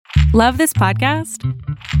Love this podcast?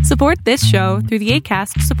 Support this show through the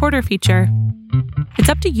Acast supporter feature. It's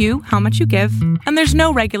up to you how much you give, and there's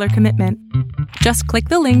no regular commitment. Just click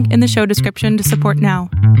the link in the show description to support now.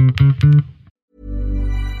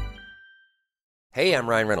 Hey, I'm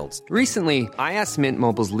Ryan Reynolds. Recently, I asked Mint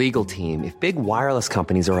Mobile's legal team if big wireless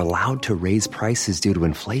companies are allowed to raise prices due to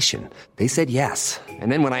inflation. They said yes.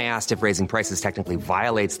 And then when I asked if raising prices technically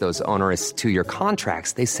violates those onerous two-year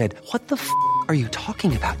contracts, they said, "What the f*** are you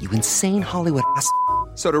talking about, you insane Hollywood ass?"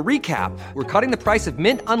 So to recap, we're cutting the price of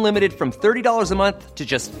Mint Unlimited from $30 a month to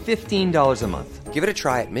just $15 a month. Give it a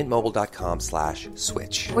try at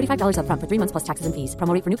mintmobile.com/switch. $45 up front for 3 months plus taxes and fees.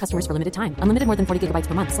 Promo rate for new customers for limited time. Unlimited more than 40 gigabytes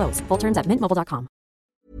per month. Slows full terms at mintmobile.com.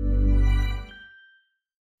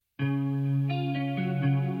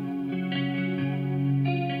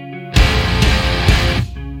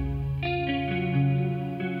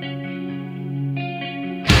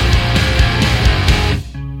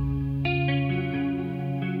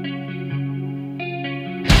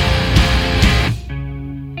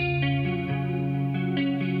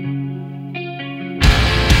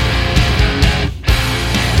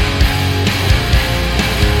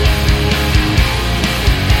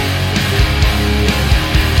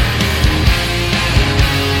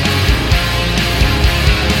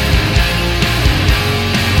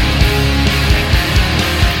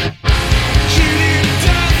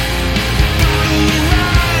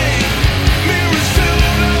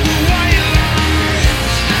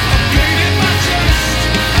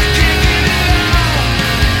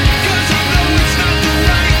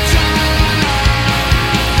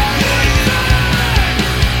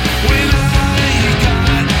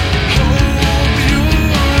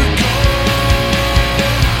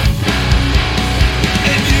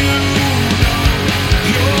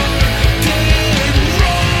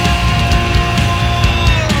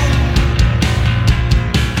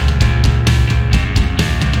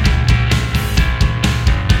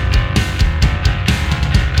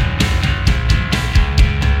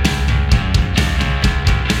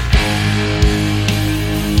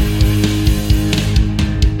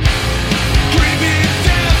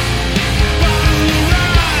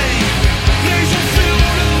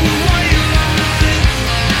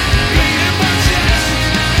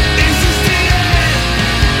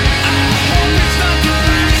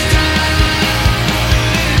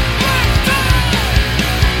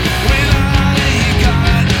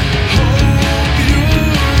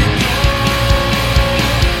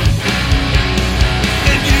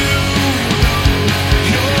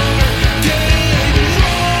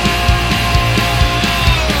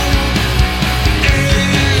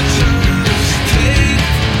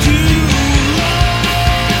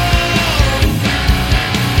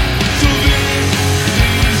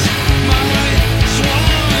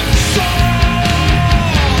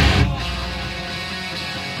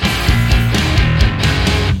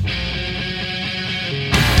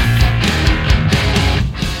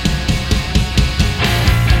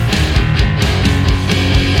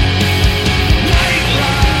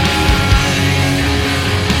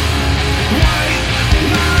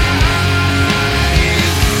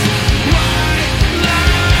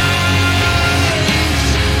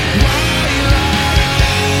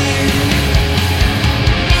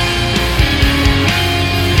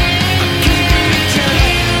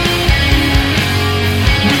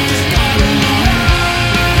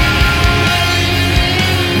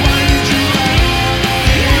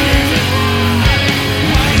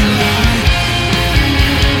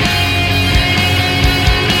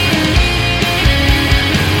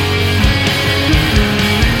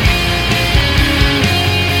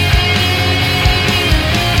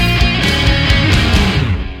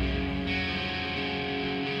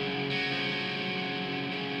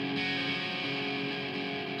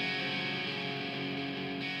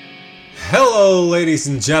 Hello, ladies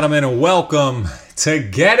and gentlemen, and welcome to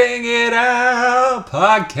Getting It Out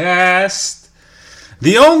Podcast,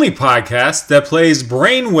 the only podcast that plays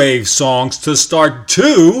Brainwave songs to start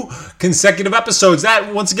 2 consecutive episodes.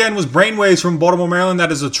 That, once again, was Brainwaves from Baltimore, Maryland.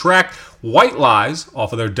 That is a track, White Lies,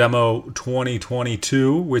 off of their demo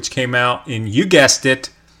 2022, which came out in, you guessed it,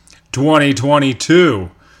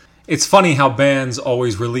 2022. It's funny how bands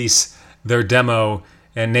always release their demo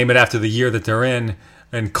and name it after the year that they're in,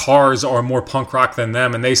 and Cars are more punk rock than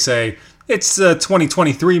them, and they say it's a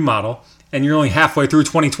 2023 model, and you're only halfway through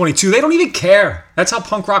 2022. They don't even care. That's how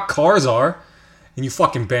punk rock Cars are. And you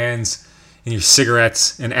fucking bands and your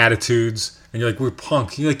cigarettes and attitudes, and you're like, we're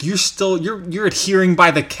punk. You're like, you're adhering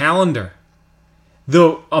by the calendar,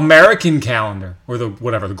 the American calendar, or the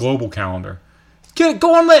global calendar.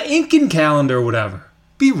 Go on the Incan calendar or whatever.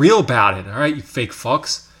 Be real about it, all right, you fake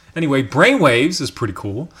fucks. Anyway, Brainwaves is pretty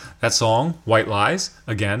cool. That song, White Lies,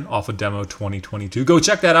 again, off of Demo 2022. Go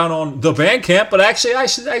check that out on the Bandcamp, but actually I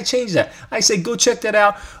changed that. I say go check that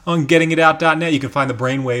out on gettingitout.net. You can find the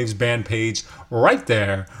Brainwaves band page right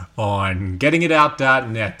there on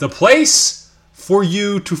gettingitout.net. The place for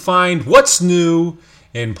you to find what's new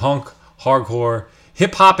in punk, hardcore,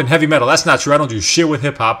 hip-hop, and heavy metal. That's not true. I don't do shit with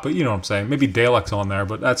hip-hop, but you know what I'm saying. Maybe Dalek's on there,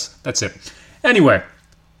 but that's it. Anyway,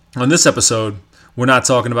 on this episode, we're not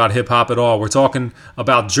talking about hip-hop at all. We're talking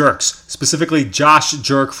about Jerks, specifically Josh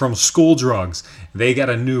Jerk from School Drugs. They got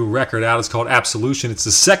a new record out. It's called Absolution. It's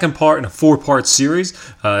the second part in a 4-part series.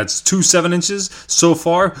 It's 2 7-inches so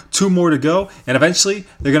far, 2 more to go, and eventually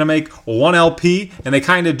they're going to make 1 LP, and they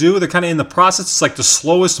kind of do. They're kind of in the process. It's like the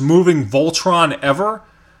slowest moving Voltron ever,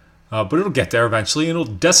 but it'll get there eventually, and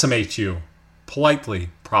it'll decimate you. Politely,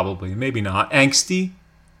 probably. Maybe not. Angsty.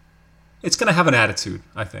 It's going to have an attitude,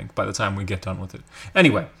 I think, by the time we get done with it.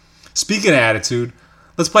 Anyway, speaking of attitude,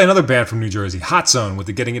 let's play another band from New Jersey, Hot Zone, with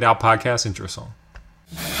the Getting It Out podcast intro song.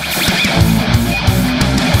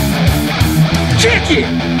 Kick it!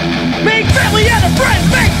 Make family out of friends,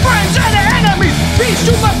 make friends out of enemies. Peace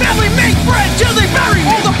to my family, make friends till they bury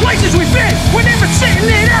all the places we've been. We're never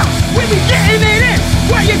sitting it out, we be getting it in.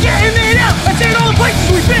 Why you getting it out? I said all the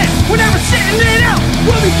places we've been. We're never sitting it out,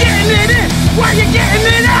 we'll be getting it in. Why you getting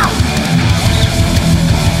it out?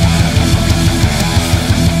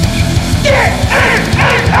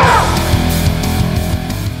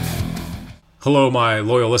 Hello, my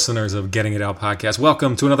loyal listeners of Getting It Out podcast.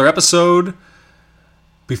 Welcome to another episode.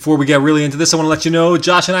 Before we get really into this, I want to let you know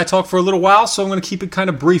Josh and I talked for a little while, so I'm going to keep it kind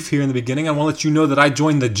of brief here in the beginning. I want to let you know that I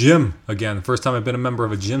joined the gym again. The first time I've been a member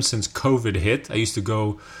of a gym since COVID hit. I used to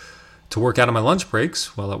go to work out on my lunch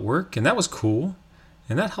breaks while at work, and that was cool.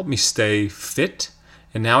 And that helped me stay fit.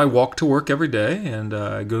 And now I walk to work every day, and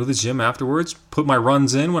I go to the gym afterwards, put my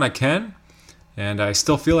runs in when I can, and I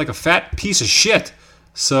still feel like a fat piece of shit.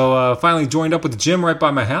 So finally joined up with the gym right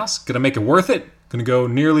by my house. Gonna make it worth it. Gonna go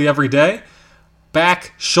nearly every day.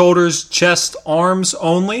 Back, shoulders, chest, arms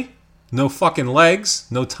only. No fucking legs.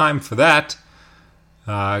 No time for that.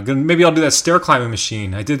 Maybe I'll do that stair climbing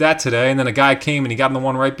machine. I did that today, and then a guy came and he got on the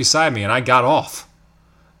one right beside me, and I got off.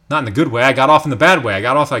 Not in the good way. I got off in the bad way. I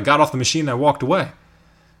got off the machine and I walked away.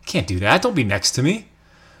 Can't do that. Don't be next to me.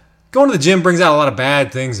 Going to the gym brings out a lot of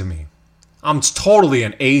bad things in me. I'm totally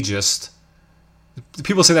an ageist.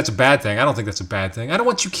 People say that's a bad thing. I don't think that's a bad thing. I don't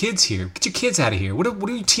want you kids here. Get your kids out of here. What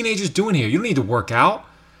are you teenagers doing here? You don't need to work out.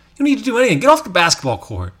 You don't need to do anything. Get off the basketball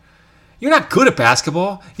court. You're not good at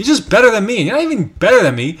basketball. You're just better than me. And you're not even better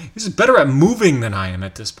than me. You're just better at moving than I am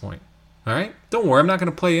at this point. All right? Don't worry. I'm not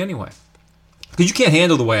going to play anyway. Because you can't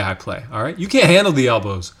handle the way I play. All right? You can't handle the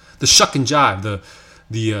elbows, the shuck and jive,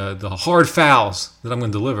 the hard fouls that I'm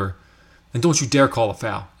going to deliver. And don't you dare call a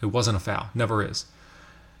foul. It wasn't a foul. Never is.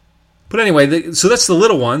 But anyway, so that's the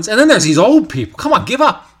little ones. And then there's these old people. Come on, give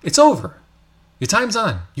up. It's over. Your time's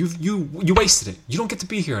on. You wasted it. You don't get to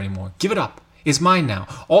be here anymore. Give it up. It's mine now.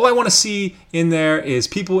 All I want to see in there is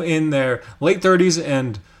people in their late 30s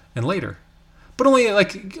and later. But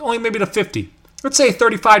only maybe to 50. Let's say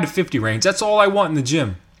 35 to 50 range. That's all I want in the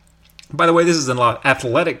gym. By the way, this is an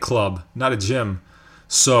athletic club, not a gym.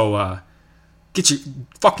 So get your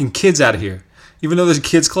fucking kids out of here. Even though there's a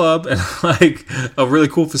kids club and like a really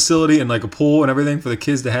cool facility and like a pool and everything for the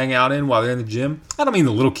kids to hang out in while they're in the gym. I don't mean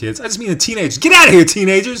the little kids. I just mean the teenagers. Get out of here,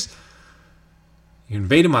 teenagers. You're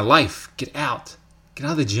invading my life. Get out. Get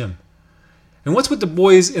out of the gym. And what's with the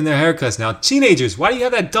boys in their haircuts now? Teenagers, why do you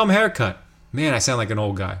have that dumb haircut? Man, I sound like an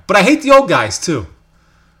old guy. But I hate the old guys too.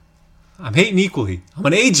 I'm hating equally. I'm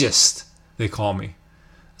an ageist, they call me.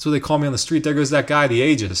 That's what they call me on the street. There goes that guy, the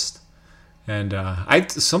ageist. And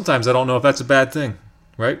sometimes I don't know if that's a bad thing,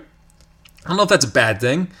 right? I don't know if that's a bad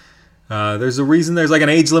thing. There's a reason there's like an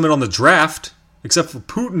age limit on the draft, except for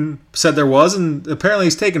Putin said there was, and apparently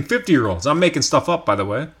he's taking 50-year-olds. I'm making stuff up, by the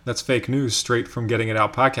way. That's fake news, straight from Getting It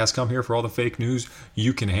Out podcast. Come here for all the fake news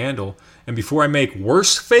you can handle. And before I make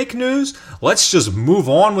worse fake news, let's just move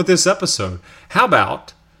on with this episode. How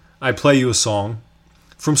about I play you a song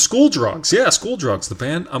from School Drugs. Yeah, School Drugs, the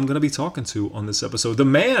band I'm going to be talking to on this episode. The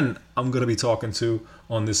man I'm going to be talking to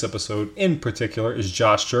on this episode in particular is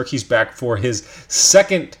Josh Jerk. He's back for his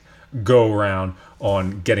second go-around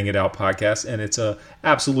on Getting It Out podcast, and it's an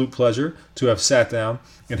absolute pleasure to have sat down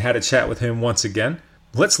and had a chat with him once again.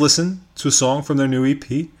 Let's listen to a song from their new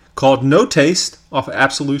EP called No Taste off of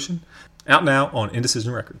Absolution, out now on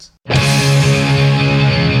Indecision Records.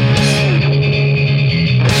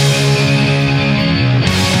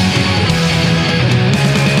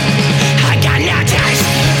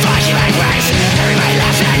 Everybody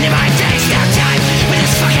laughs at my days, no time with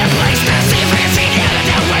this fucking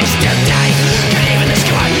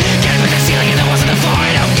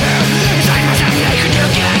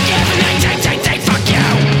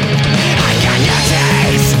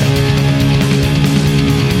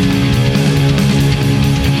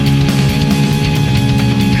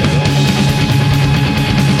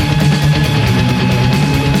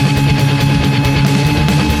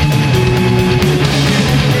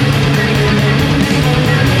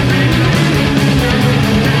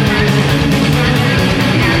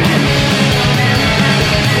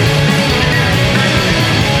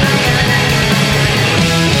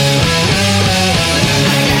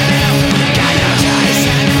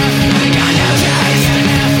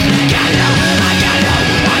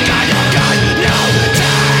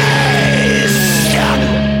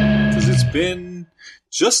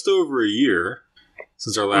just over a year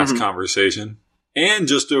since our last conversation, and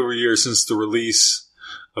just over a year since the release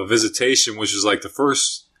of Visitation, which is like the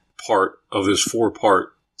first part of this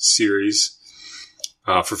 4-part series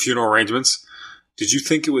for Funeral Arrangements. Did you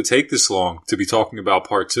think it would take this long to be talking about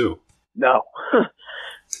part 2? No.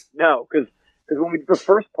 No, because when we did the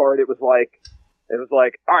first part, it was like,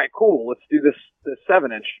 all right, cool, let's do this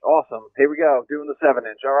 7-inch. Awesome. Here we go, doing the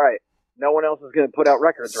 7-inch. All right. No one else is going to put out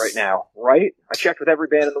records right now, right? I checked with every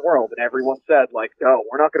band in the world, and everyone said, like, no,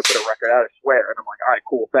 we're not going to put a record out, I swear. And I'm like, all right,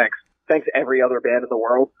 cool, thanks. Thanks every other band in the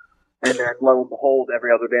world. And then, lo and behold,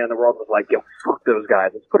 every other band in the world was like, yo, fuck those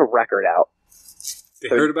guys. Let's put a record out. They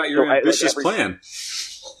heard about your ambitious plan.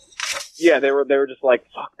 Yeah, they were just like,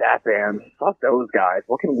 fuck that band. Fuck those guys.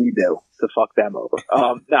 What can we do to fuck them over?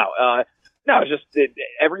 No, it's just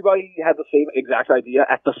everybody had the same exact idea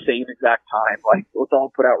at the same exact time. Like, let's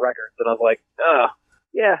all put out records. And I was like,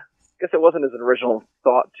 yeah, guess it wasn't as an original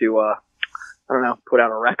thought to, I don't know, put out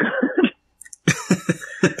a record.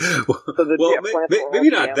 Maybe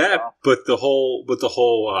not that, but the whole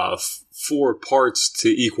 4 parts to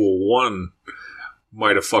equal 1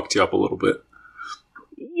 might have fucked you up a little bit.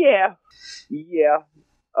 Yeah.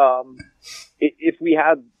 If we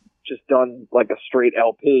had just done like a straight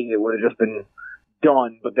LP, it would have just been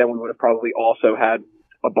done, but then we would have probably also had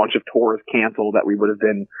a bunch of tours canceled that we would have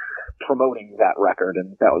been promoting that record,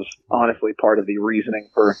 and that was honestly part of the reasoning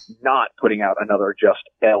for not putting out another just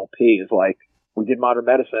LP. Is like, we did Modern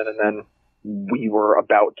Medicine, and then we were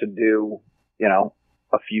about to do,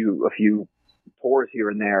 a few tours here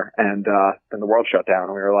and there, and then the world shut down,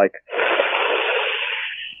 and we were like,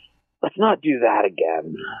 let's not do that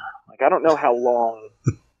again. Like, I don't know how long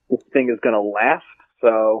this thing is going to last,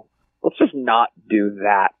 so let's just not do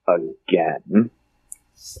that again.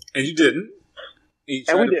 And you didn't. You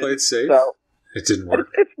tried to play it safe. So it didn't work.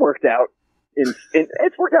 It's worked out.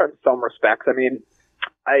 It's worked out in some respects. I mean,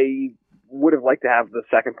 I would have liked to have the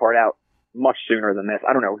second part out much sooner than this.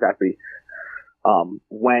 I don't know exactly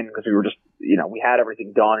when, because we were just, we had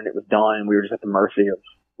everything done and it was done, and we were just at the mercy of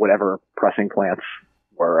whatever pressing plants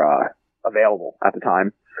were available at the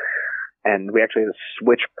time. And we actually had to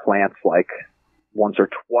switch plants like once or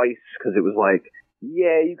twice, because it was like,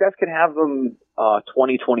 yeah, you guys can have them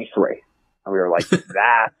 2023. And we were like,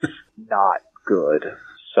 that's not good.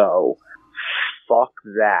 So fuck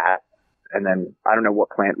that. And then I don't know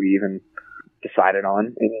what plant we even decided on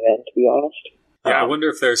in the end, to be honest. Yeah, I wonder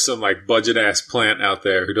if there's some like budget ass plant out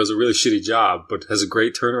there who does a really shitty job but has a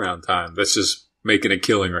great turnaround time that's just making a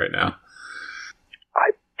killing right now.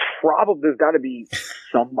 There's got to be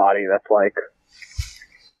somebody that's like,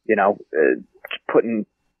 putting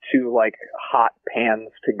 2 like hot pans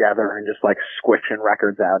together and just like squishing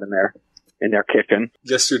records out in their kitchen.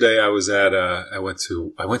 Yesterday I was at I went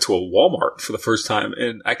to a Walmart for the first time,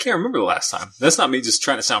 and I can't remember the last time. That's not me just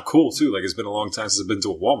trying to sound cool too. Like, it's been a long time since I've been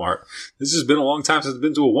to a Walmart. This has been a long time since I've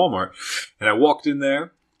been to a Walmart. And I walked in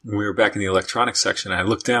there, and we were back in the electronics section, and I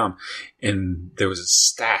looked down, and there was a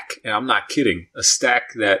stack, and I'm not kidding, a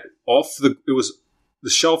stack that the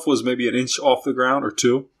shelf was maybe an inch off the ground or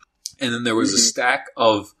 2. And then there was a stack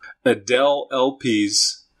of Adele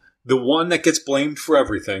LPs, the one that gets blamed for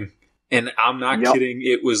everything. And I'm not kidding,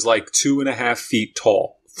 it was like 2.5 feet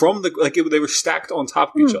tall. They were stacked on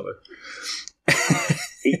top of each other.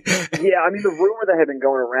 Yeah, I mean, the rumor that had been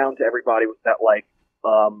going around to everybody was that like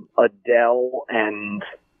Adele and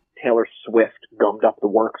Taylor Swift gummed up the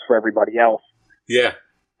works for everybody else. Yeah.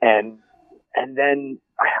 And then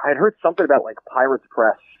I'd heard something about like Pirates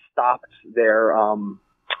Press stopped their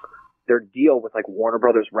deal with like Warner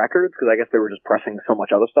Brothers Records, because I guess they were just pressing so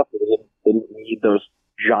much other stuff that they didn't need those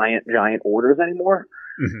giant orders anymore.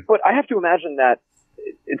 Mm-hmm. But I have to imagine that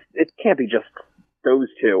it can't be just those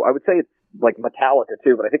 2. I would say it's like Metallica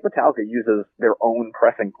too, but I think Metallica uses their own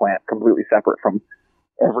pressing plant completely separate from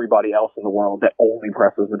everybody else in the world that only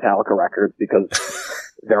presses Metallica records, because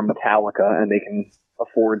they're Metallica and they can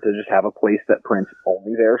afford to just have a place that prints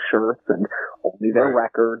only their shirts and only their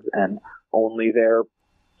records and only their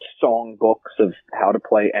song books of how to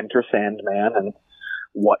play Enter Sandman and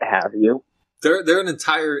what have you. They're an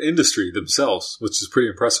entire industry themselves, which is pretty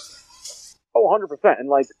impressive. Oh, 100%. And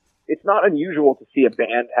like, it's not unusual to see a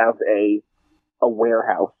band have a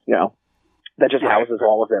warehouse, that just houses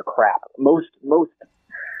all of their crap. Most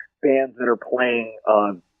bands that are playing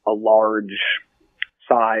a large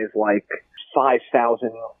size, like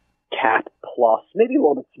 5,000 cap plus, maybe a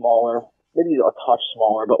little bit smaller, maybe a touch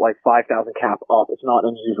smaller, but like 5,000 cap up, it's not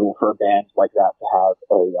unusual for a band like that to have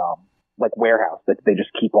a like warehouse that they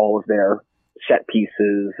just keep all of their set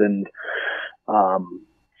pieces and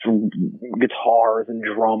guitars and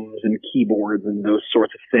drums and keyboards and those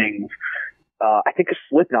sorts of things. I think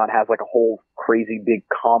Slipknot has like a whole crazy big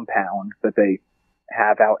compound that they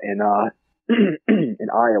have out in in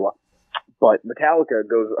Iowa. But Metallica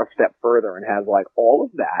goes a step further and has like all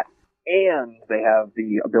of that, and they have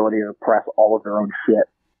the ability to press all of their own shit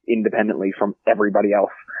independently from everybody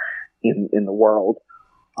else in the world.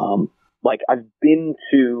 Like I've been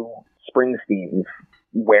to Springsteen's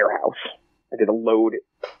warehouse. I did a load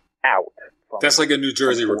out. That's like a New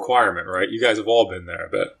Jersey requirement, right? You guys have all been there, I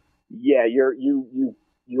bet. Yeah, you're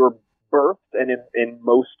birthed, and in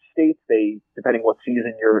most states, they, depending what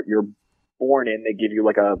season you're born in, they give you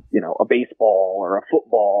like a baseball or a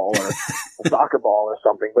football or a soccer ball or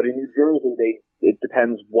something. But in New Jersey, it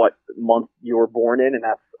depends what month you were born in, and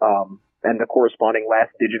that's and the corresponding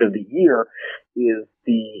last digit of the year is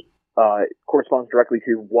corresponds directly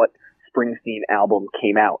to what Springsteen album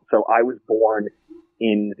came out. So I was born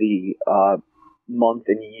in the month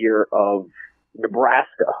and year of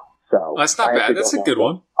Nebraska. So that's not bad. That's a good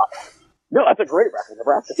one. No, that's a great record.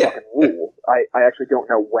 Nebraska fucking rules. I actually don't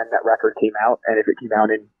know when that record came out, and if it came out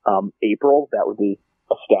in April, that would be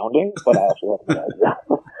astounding. But I actually have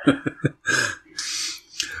no idea.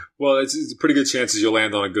 Well, it's a pretty good chances you'll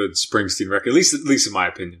land on a good Springsteen record, at least in my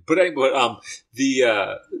opinion. But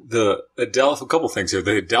the Adele, a couple things here.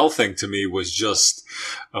 The Adele thing to me was just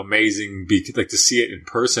amazing. Like to see it in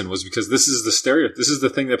person was because this is the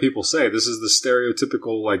thing that people say. This is the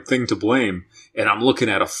stereotypical like thing to blame. And I'm looking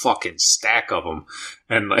at a fucking stack of them.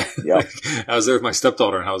 And like, yep. I was there with my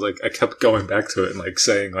stepdaughter, and I kept going back to it and like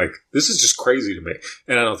saying like, this is just crazy to me.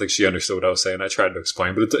 And I don't think she understood what I was saying. I tried to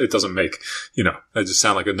explain, but it doesn't make, I just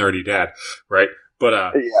sound like a nerdy dad, right? But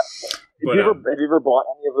yeah. Have you ever bought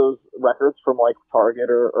any of those records from like Target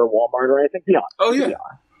or Walmart or anything? Yeah. Oh yeah.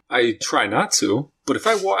 I try not to, but if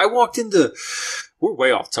I walked into, we're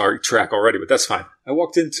way off track already, but that's fine. I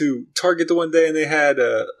walked into Target the one day and they had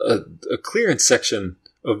a clearance section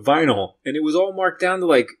of vinyl, and it was all marked down to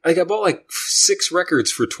like I bought like 6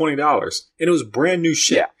 records for $20, and it was brand new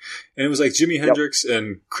shit. Yeah. And it was like Jimi Hendrix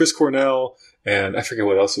and Chris Cornell, and I forget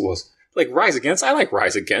what else it was. Like Rise Against, I like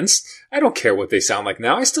Rise Against. I don't care what they sound like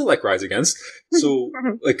now. I still like Rise Against. So,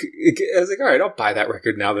 like, I was like, all right, I'll buy that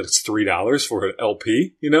record now that it's $3 for an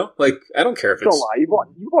LP. Like I don't care if it's. Don't lie. You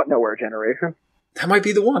bought Nowhere Generation. That might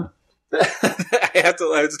be the one. I have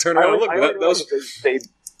to turn around and look.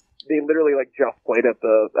 They literally like just played at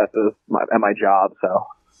my job. So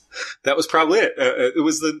that was probably it. It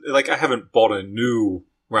was I haven't bought a new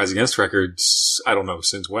Rise Against record. I don't know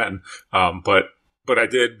since when. But I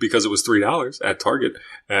did because it was $3 at Target,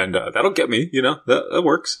 and that'll get me. That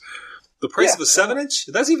works. The price of a 7-inch,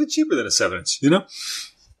 that's even cheaper than a 7-inch.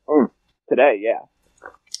 Today, yeah.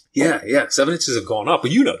 Yeah. 7 inches have gone up,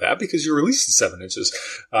 but you know that because you're releasing 7 inches.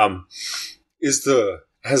 I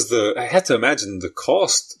had to imagine the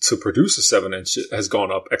cost to produce a 7-inch has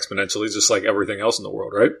gone up exponentially, just like everything else in the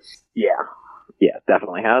world, right? Yeah, it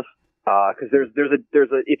definitely has. Because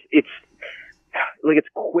it's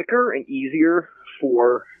quicker and easier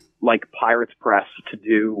for like Pirates Press to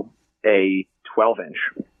do a 12-inch.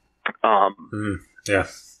 Yeah.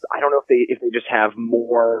 I don't know if they just have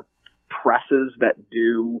more presses that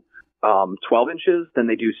do 12 inches than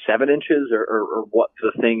they do 7 inches, or what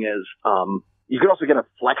the thing is. You could also get a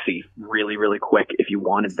Flexi really, really quick if you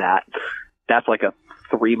wanted that. That's like a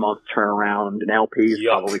 3-month turnaround. An LP is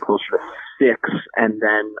probably closer to 6, and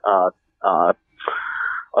then a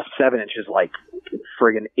 7-inch is like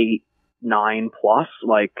friggin' 8, 9 plus.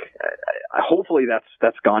 Like, hopefully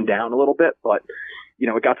that's gone down a little bit, but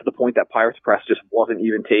it got to the point that Pirates Press just wasn't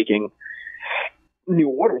even taking new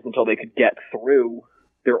orders until they could get through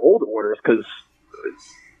their old orders. Because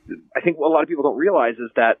I think what a lot of people don't realize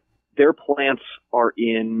is that their plants are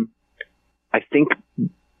in, I think,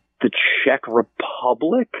 the Czech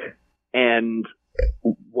Republic, and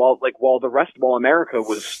while the rest of America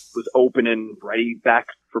was open and ready back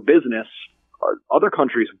for business, other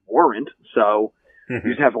countries weren't. So you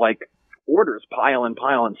just have like orders pile and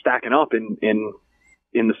stacking up in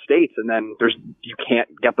the States, and then you can't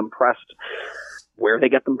get them pressed where they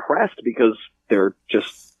get them pressed because they're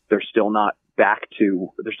still not back to,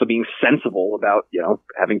 they're still being sensible about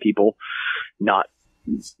having people not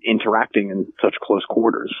interacting in such close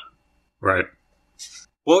quarters. Right.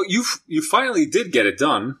 Well, you finally did get it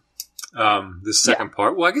done. The second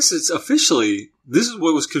part. Well, I guess it's officially, this is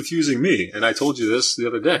what was confusing me, and I told you this the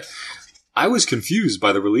other day. I was confused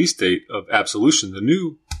by the release date of Absolution, the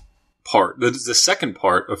new part, the second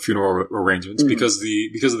part of Funeral Arrangements, because of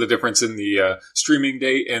the difference in the streaming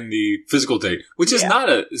date and the physical date, which is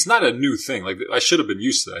it's not a new thing. Like, I should have been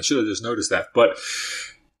used to that. I should have just noticed that. But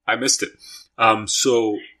I missed it.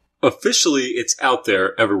 So officially, it's out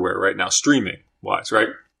there everywhere right now, streaming wise, right?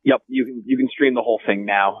 Yep, you can stream the whole thing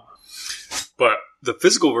now. But the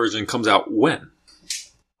physical version comes out when?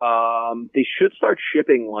 They should start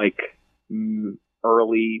shipping like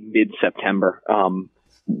early mid-September.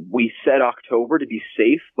 We said October to be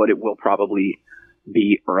safe, but it will probably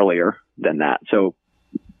be earlier than that. So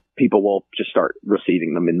people will just start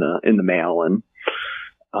receiving them in the mail and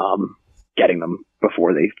getting them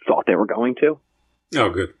before they thought they were going to. Oh,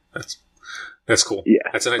 good. That's cool. Yeah,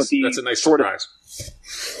 that's a nice surprise.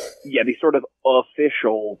 Yeah, the sort of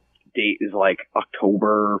official date is like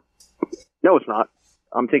October. No, it's not.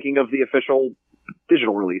 I'm thinking of the official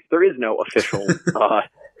digital release. There is no official.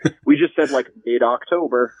 We just said like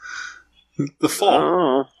mid-October. The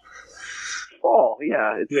fall. Fall,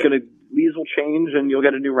 yeah. Leaves will change and you'll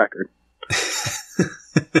get a new record.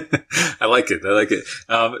 I like it.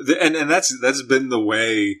 And that's been the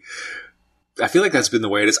way. I feel like that's been the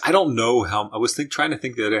way it is. I don't know how. I was trying to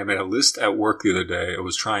think the other day. I made a list at work the other day. I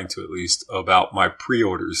was trying to, at least, about my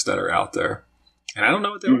pre-orders that are out there. And I don't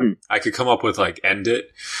know what they were. I could come up with like End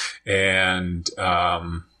It and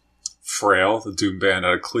Frail, the doom band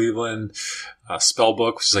out of Cleveland,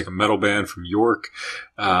 Spellbook, which is like a metal band from York,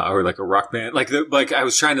 or like a rock band. Like I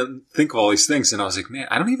was trying to think of all these things, and I was like, man,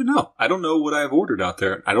 I don't even know. I don't know what I've ordered out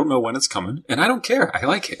there. I don't know when it's coming, and I don't care. I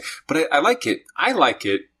like it, but I like it. I like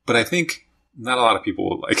it, but I think not a lot of people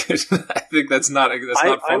will like it. I think that's not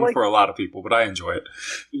fun for a lot of people, but I enjoy it.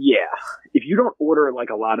 Yeah, if you don't order like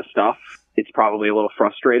a lot of stuff, it's probably a little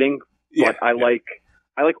frustrating. But I like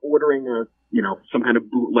ordering some kind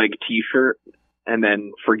of bootleg T-shirt and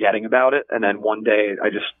then forgetting about it, and then one day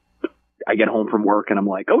I get home from work and I'm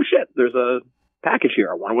like, oh shit, there's a package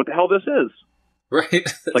here. I wonder what the hell this is. Right,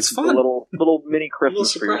 it's like fun. A little mini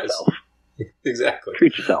Christmas for yourself. Exactly.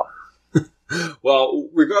 Treat yourself. Well,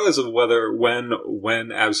 regardless of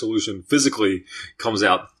when Absolution physically comes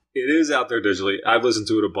out, it is out there digitally. I've listened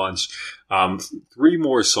to it a bunch. 3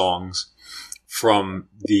 more songs from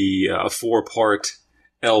the 4-part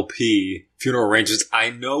LP, Funeral Arrangements. I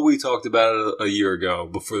know we talked about it a year ago,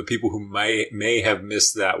 but for the people who may have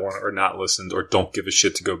missed that one or not listened or don't give a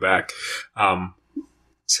shit to go back,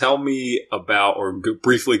 tell me about or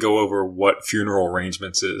briefly go over what Funeral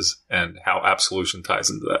Arrangements is and how Absolution ties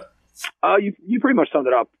into that. You pretty much summed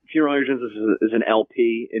it up. Funeral Arrangements is an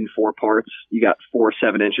LP in 4 parts. You got 4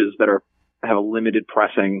 7-inches that have a limited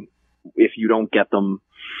pressing. If you don't get them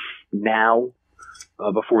now,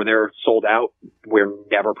 before they're sold out, we're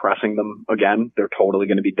never pressing them again. They're totally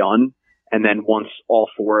going to be done. And then once all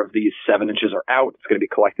 4 of these 7 inches are out, it's going to be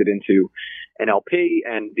collected into an LP,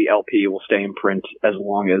 and the LP will stay in print as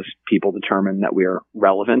long as people determine that we're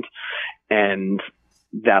relevant. And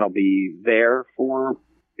that'll be there for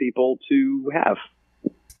people to have.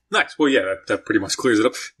 Nice. Well, yeah, that pretty much clears it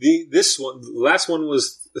up. The last one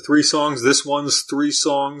was 3 songs. This one's 3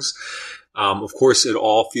 songs. Of course, it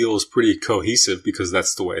all feels pretty cohesive because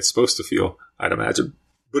that's the way it's supposed to feel, I'd imagine.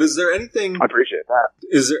 But is there anything? I appreciate that.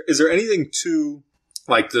 Is there anything to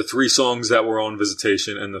like the 3 songs that were on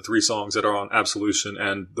Visitation and the 3 songs that are on Absolution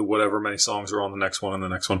and the whatever many songs are on the next one and the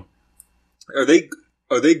next one? Are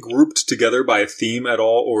they grouped together by a theme at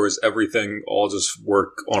all, or is everything all just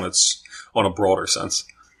work on a broader sense?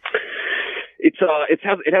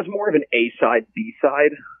 It has more of an A-side,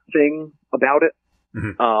 B-side thing about it.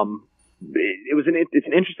 Mm-hmm. It's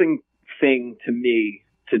an interesting thing to me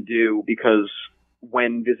to do because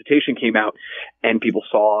when Visitation came out and people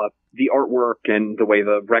saw the artwork and the way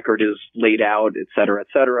the record is laid out, et cetera,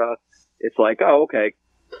 it's like, oh, okay,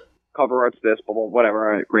 cover art's this, blah, blah, whatever,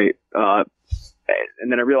 all right, great.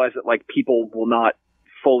 And then I realized that like people will not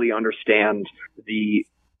fully understand the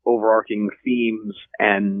overarching themes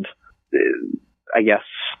and I guess,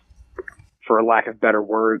 for a lack of better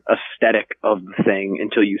word, aesthetic of the thing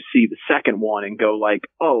until you see the second one and go like,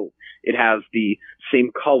 oh, it has the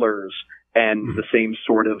same colors and the same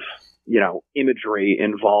sort of, imagery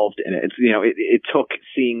involved in it. It's, it took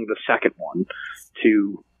seeing the second one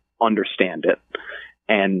to understand it.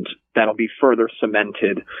 And that'll be further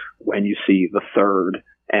cemented when you see the third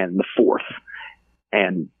and the fourth.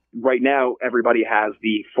 And right now, everybody has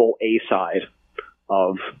the full A side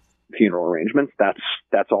of Funeral Arrangements.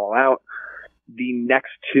 That's all out. The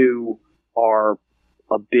next 2 are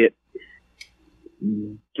a bit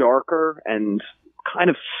darker and kind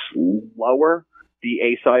of slower. The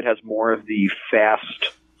A side has more of the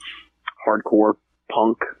fast, hardcore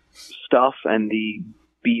punk stuff, and the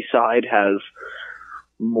B side has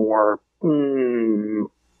more. The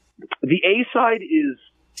A side is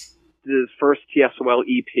the first TSOL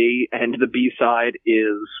EP, and the B side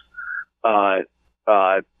is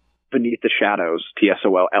Beneath the Shadows,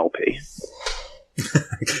 TSOL LP.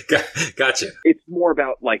 Gotcha. It's more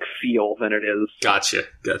about like feel than it is. Gotcha.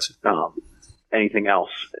 Anything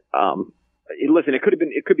else. Listen, it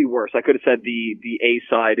could be worse. I could have said the A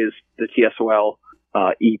side is the TSOL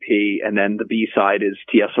EP, and then the B side is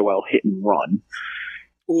TSOL Hit and Run.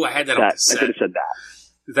 Ooh, I had that on cassette. I could have said that.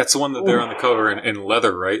 That's the one that they're on the cover in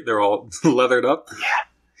leather, right? They're all leathered up. Yeah.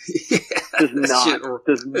 Does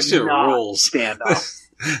shit not rules. Stand up.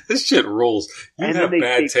 This shit rules. You And have then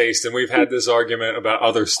bad taste, and we've had this argument about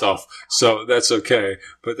other stuff, so that's okay.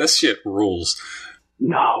 But that shit rules.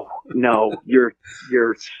 No, you're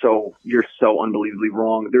so unbelievably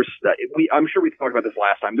wrong. I'm sure we talked about this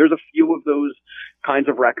last time. There's a few of those kinds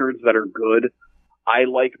of records that are good. I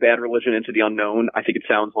like Bad Religion, Into the Unknown. I think it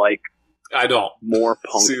sounds like I don't more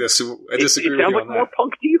punk. See this? I disagree it with sounds you like on more that.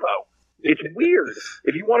 punk Devo. It's weird.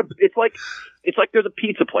 If you want to, it's like there's a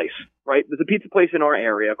pizza place, right? There's a pizza place in our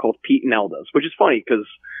area called Pete and Elda's, which is funny because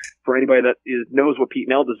for anybody that knows what Pete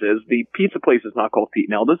and Elda's is, the pizza place is not called Pete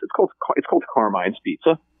and Elda's. It's called Carmine's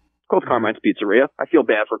Pizza. It's called Carmine's Pizzeria. I feel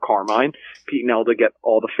bad for Carmine. Pete and Elda get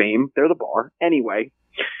all the fame. They're the bar. Anyway,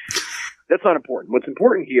 that's not important. What's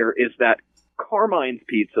important here is that Carmine's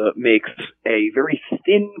Pizza makes a very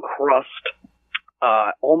thin crust,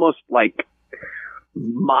 almost like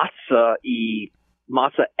matzo-esque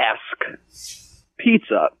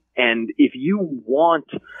pizza. And if you want,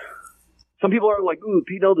 some people are like, ooh,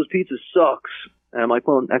 Pete Elda's pizza sucks. And I'm like,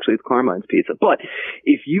 well, actually, it's Carmine's Pizza. But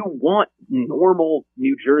if you want normal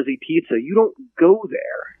New Jersey pizza, you don't go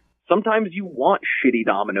there. Sometimes you want shitty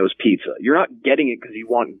Domino's pizza. You're not getting it because you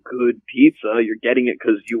want good pizza. You're getting it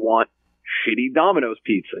because you want shitty Domino's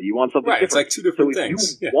pizza. You want something different. It's like two different so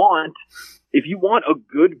things. If you want a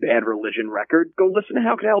good Bad Religion record, go listen to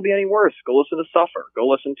How Could Hell Be Any Worse. Go listen to Suffer. Go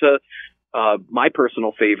listen to my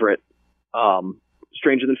personal favorite,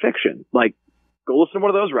 Stranger Than Fiction. Like, go listen to one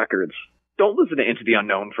of those records. Don't listen to Into the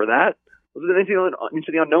Unknown for that. Listen to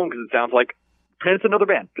Into the Unknown because it sounds like, pretend it's another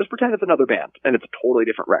band. Just pretend it's another band, and it's a totally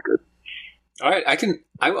different record. All right,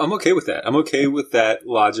 I'm okay with that. I'm okay with that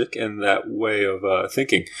logic and that way of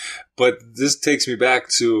thinking. But this takes me back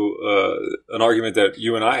to an argument that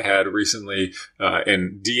you and I had recently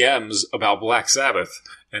in DMs about Black Sabbath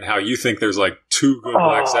and how you think there's like two good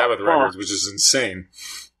Black Sabbath records, which is insane.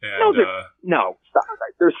 And, no, stop.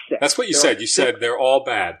 There's six. That's what you said. You said they're all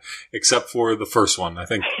bad except for the first one. I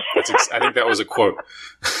think that was a quote.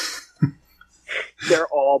 They're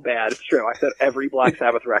all bad. It's true. I said every Black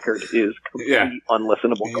Sabbath record is completely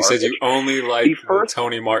unlistenable garbage. You said you only like the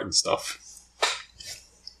Tony Martin stuff.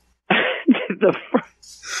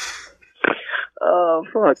 Oh,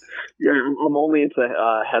 fuck. Yeah, I'm only into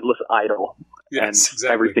Headless Idol and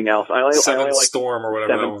everything else. I only like Storm or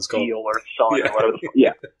whatever that one's called. Steel or Sun or whatever.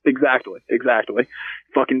 Yeah, exactly.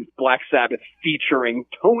 Fucking Black Sabbath featuring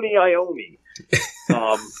Tony Iommi.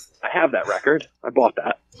 I have that record. I bought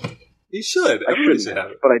that. You should. Everybody should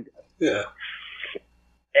have it. But yeah.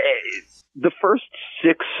 The first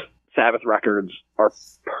 6 Sabbath records are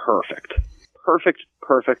perfect. Perfect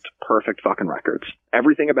fucking records.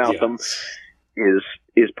 Everything about them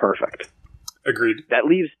is perfect. Agreed. That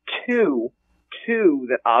leaves two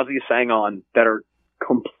that Ozzy sang on that are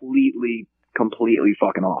completely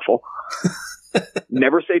fucking awful.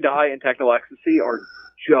 Never Say Die and Techno Ecstasy are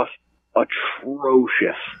just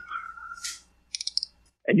atrocious.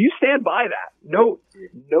 And you stand by that. No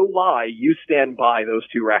lie. You stand by those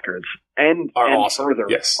 2 records. And awesome. Further.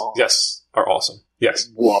 Yes. Yes. Are awesome. Yes.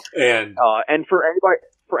 Whoop. And for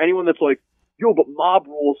anyone that's like, yo, but Mob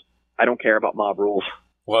Rules, I don't care about Mob Rules.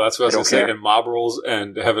 Well, that's what I was going to say. And Mob Rules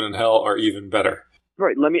and Heaven and Hell are even better.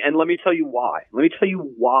 Right. Let me tell you why.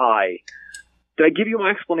 Did I give you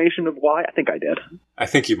my explanation of why? I think I did. I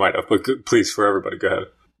think you might have, but please, for everybody, go ahead.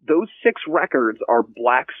 Those 6 records are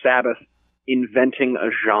Black Sabbath inventing a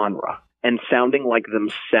genre and sounding like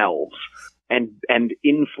themselves and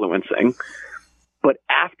influencing. But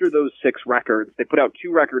after those 6 records, they put out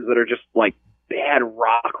 2 records that are just like bad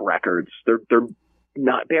rock records. They're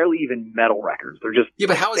not barely even metal records. They're just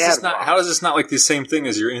but how is this not like the same thing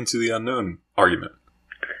as your Into the Unknown argument?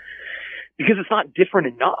 Because it's not different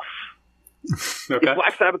enough. Okay. If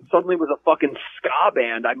Black Sabbath suddenly was a fucking ska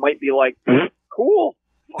band, I might be like, cool,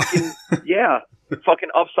 fucking yeah, fucking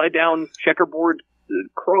upside down checkerboard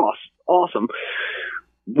cross, awesome.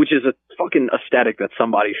 Which is a fucking aesthetic that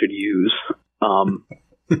somebody should use.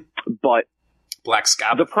 But Black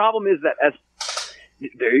Sabbath. The problem is that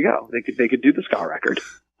there you go. They could do the ska record.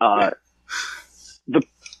 The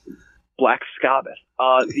Black Sabbath.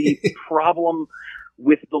 The problem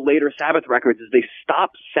with the later Sabbath records is they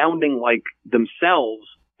stop sounding like themselves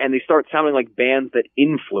and they start sounding like bands that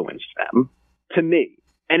influenced them, to me.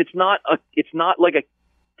 And it's not like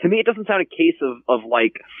to me, it doesn't sound a case of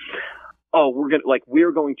like, oh,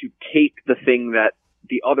 we're going to take the thing that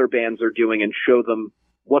the other bands are doing and show them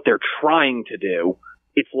what they're trying to do.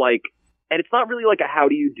 It's like, and it's not really like a how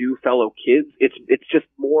do you do, fellow kids. It's just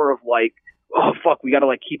more of like, oh fuck, we gotta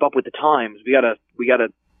like keep up with the times. We gotta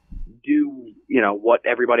do, what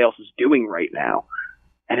everybody else is doing right now.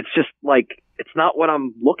 And it's just like, it's not what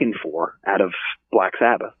I'm looking for out of Black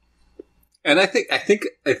Sabbath. And I think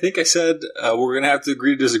I said we're going to have to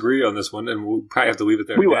agree to disagree on this one, and we'll probably have to leave it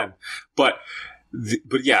there again. But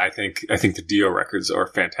yeah, I think the Dio records are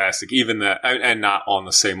fantastic. Even that, and not on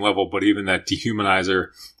the same level, but even that Dehumanizer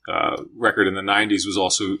record in the '90s was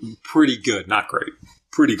also pretty good, not great,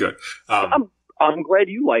 pretty good. I'm glad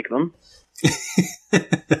you like them.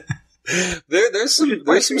 There's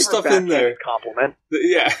some stuff in there. Compliment.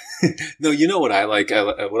 Yeah. No, you know what I like?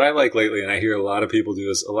 What I like lately, and I hear a lot of people do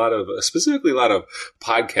this, specifically a lot of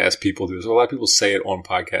podcast people do this, or a lot of people say it on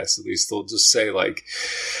podcasts at least. They'll just say like,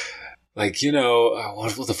 what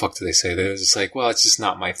the fuck do they say? They're just like, well, it's just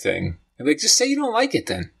not my thing. And like, just say you don't like it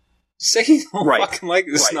then. Just say you don't fucking like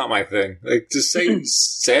it. This is not my thing. Like, just say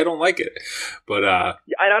I don't like it. But,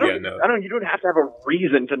 you don't have to have a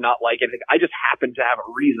reason to not like anything. I just happen to have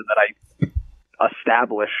a reason that I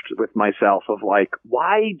established with myself of like,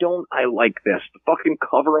 why don't I like this? The fucking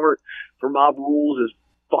cover art for Mob Rules is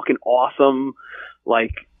fucking awesome.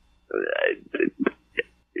 Like,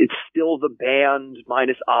 it's still the band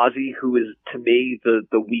minus Ozzy, who is to me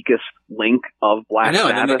the weakest link of Black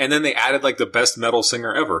Sabbath. I know, and then they added like the best metal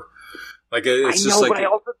singer ever. Like it's I know, but I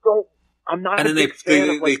also don't. I'm not. And then they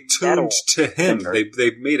tuned to him.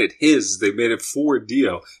 They made it his. They made it for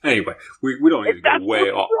Dio. Anyway, we don't need to go way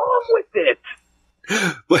off. What's wrong with it?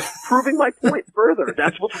 But proving my point further.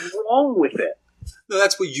 That's what's wrong with it. No,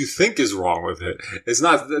 that's what you think is wrong with it. It's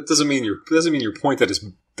not. That doesn't mean your point that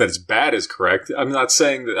it's bad is correct. I'm not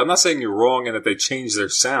saying you're wrong and that they changed their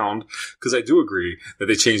sound, because I do agree that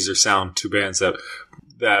they changed their sound to bands that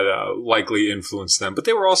likely influenced them. But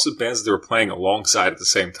they were also bands that they were playing alongside at the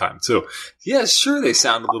same time too. Yeah, sure, they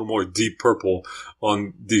sound a little more Deep Purple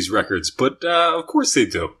on these records, but of course they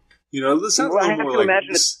do. It sounds a little more like.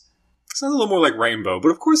 It sounds a little more like Rainbow, but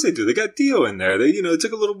of course they do. They got Dio in there. They,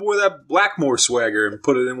 took a little more of that Blackmore swagger and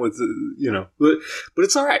put it in with, but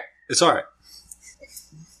it's all right. It's all right.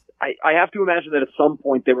 I have to imagine that at some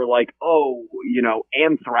point they were like, oh,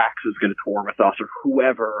 Anthrax is going to tour with us or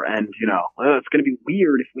whoever, and, it's going to be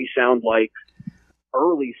weird if we sound like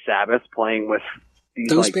early Sabbath playing with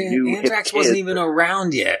these new Anthrax wasn't even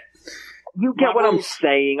around yet. You get what I'm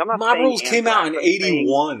saying. I'm not Mob saying Rules came out in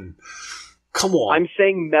 81. Come on. I'm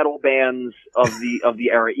saying metal bands of the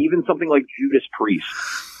era, even something like Judas Priest.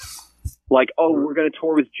 Like, oh, we're going to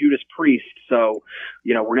tour with Judas Priest, so,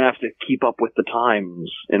 we're going to have to keep up with the times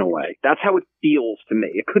in a way. That's how it feels to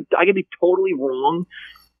me. I could be totally wrong,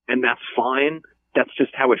 and that's fine. That's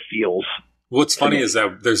just how it feels. What's funny is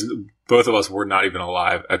that both of us were not even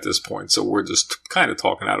alive at this point, so we're just kind of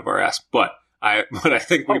talking out of our ass. But I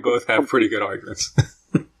think we both have pretty good arguments.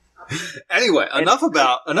 Anyway, enough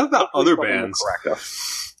about other bands.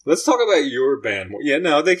 Let's talk about your band. Yeah,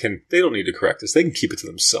 no, they don't need to correct us. They can keep it to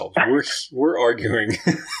themselves. We're arguing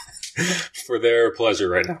for their pleasure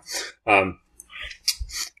right now.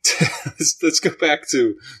 Let's go back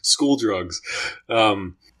to School Drugs.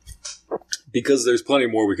 Because there's plenty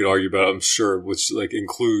more we could argue about, I'm sure, which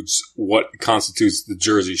includes what constitutes the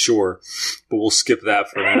Jersey Shore, but we'll skip that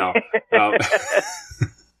for now.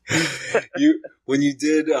 When you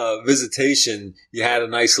did Visitation, you had a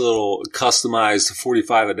nice little customized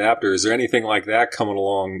 45 adapter. Is there anything like that coming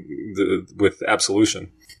along with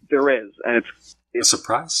Absolution? There is, and it's a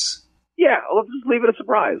surprise. Yeah, let's just leave it a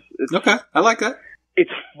surprise. Okay, I like that.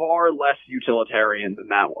 It's far less utilitarian than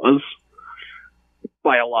that was,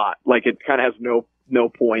 by a lot. Like, it kind of has no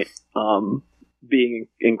point being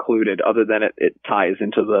included, other than it ties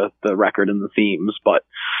into the record and the themes, but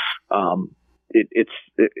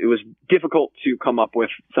it was difficult to come up with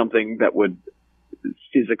something that would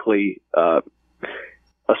physically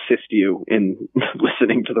assist you in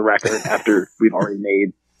listening to the record after we've already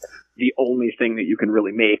made the only thing that you can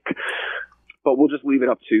really make. But we'll just leave it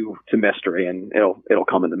up to mystery, and it'll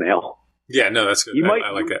come in the mail. Yeah, no, that's good.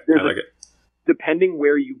 I like it. I like it. Depending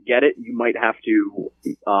where you get it, you might have to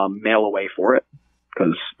mail away for it,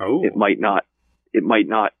 because it might not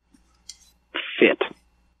fit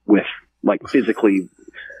with, physically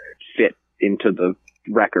fit into the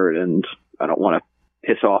record, and I don't want to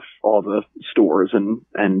piss off all the stores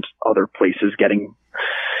and other places getting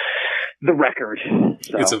the record.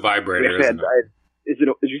 So, it's a vibrator, isn't it? Did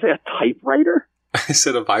you say a typewriter? I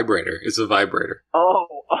said a vibrator. It's a vibrator. Oh.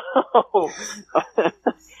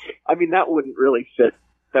 I mean, that wouldn't really fit.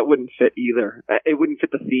 That wouldn't fit either. It wouldn't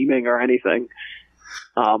fit the theming or anything.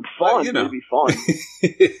 Fun, well, would be fun.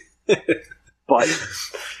 But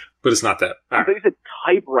it's not that. I think it's a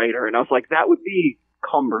typewriter, and I was like, that would be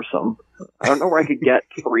cumbersome. I don't know where I could get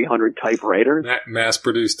 300 typewriters.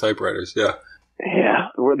 Mass-produced typewriters, yeah. Yeah,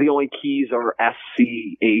 where the only keys are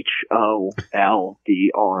SCHOLDRUG.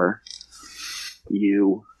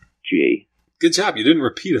 Good job. You didn't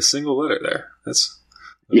repeat a single letter there. That's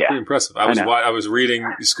pretty impressive. I was reading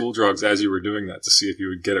School Drugs as you were doing that to see if you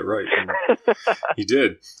would get it right. And you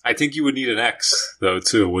did. I think you would need an X, though,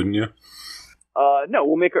 too, wouldn't you? No,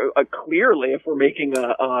 we'll make a clearly, if we're making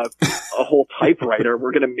a whole typewriter,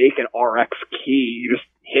 we're going to make an RX key. You just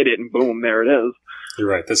hit it and boom, there it is. You're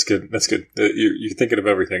right. That's good. That's good. You're thinking of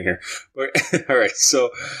everything here. But, all right.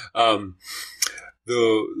 So,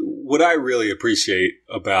 what I really appreciate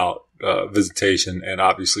about Visitation, and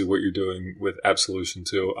obviously what you're doing with Absolution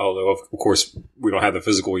too, although of course we don't have the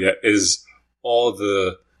physical yet, is all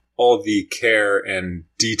the care and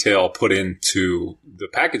detail put into the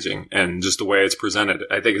packaging and just the way it's presented.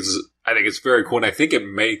 I think it's very cool, and I think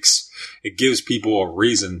it gives people a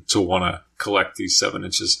reason to want to collect these 7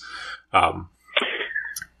 inches. Oh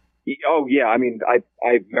yeah, I mean, I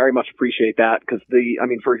very much appreciate that because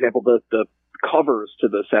for example, the covers to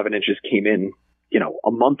the 7 inches came in,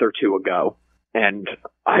 a month or two ago, and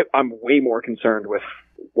I'm way more concerned with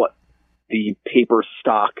what the paper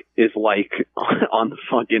stock is like on the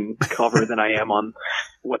fucking cover than I am on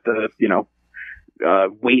what the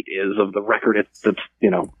weight is of the record that's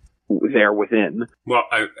there within. Well,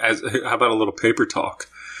 how about a little paper talk?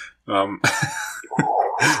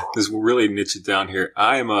 This will really niche it down here.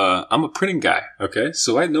 I'm a printing guy, okay?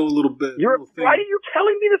 So I know a little bit. Why are you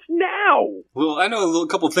telling me this now? Well, I know a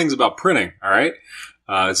couple things about printing, all right?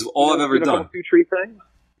 It's all I've ever done.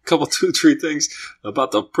 Couple 2-3 things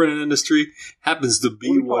about the printing industry. Happens to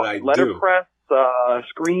be what I do. Letterpress,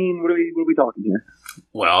 screen, what are we talking here?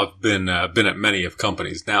 Well, I've been at many of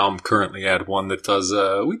companies. Now I'm currently at one that does,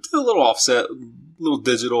 we do a little offset, a little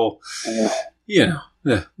digital, Yeah,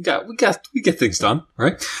 we get things done,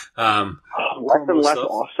 right? Less and less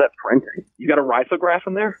offset printing. You got a risograph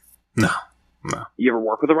in there? No. You ever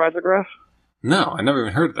work with a risograph? No, I never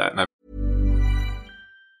even heard of that.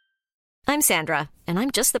 I'm Sandra, and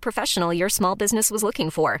I'm just the professional your small business was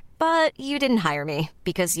looking for. But you didn't hire me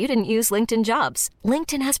because you didn't use LinkedIn Jobs.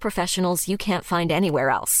 LinkedIn has professionals you can't find anywhere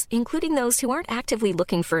else, including those who aren't actively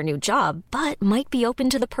looking for a new job, but might be open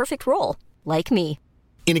to the perfect role, like me.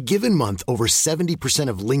 In a given month, over 70%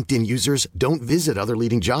 of LinkedIn users don't visit other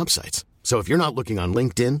leading job sites. So if you're not looking on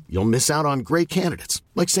LinkedIn, you'll miss out on great candidates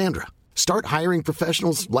like Sandra. Start hiring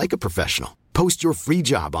professionals like a professional. Post your free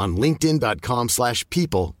job on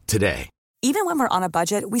linkedin.com/people today. Even when we're on a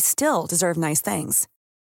budget, we still deserve nice things.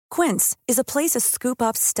 Quince is a place to scoop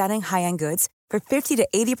up stunning high-end goods for 50 to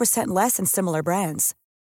 80% less than similar brands.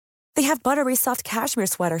 They have buttery soft cashmere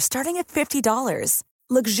sweaters starting at $50,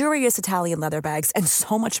 luxurious Italian leather bags, and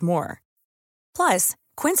so much more. Plus,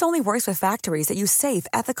 Quince only works with factories that use safe,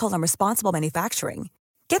 ethical, and responsible manufacturing.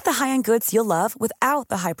 Get the high-end goods you'll love without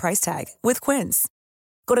the high price tag with Quince.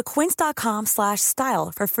 Go to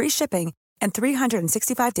quince.com/style for free shipping and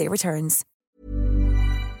 365-day returns.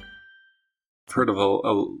 Heard of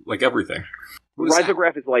like everything.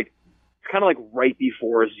 Risograph is it's kind of like right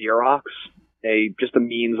before Xerox, just a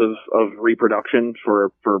means of reproduction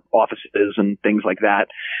for offices and things like that.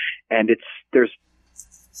 And there's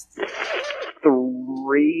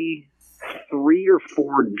three or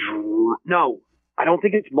four. No, I don't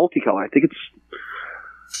think it's multicolor. I think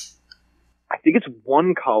it's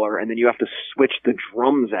one color, and then you have to switch the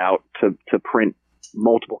drums out to print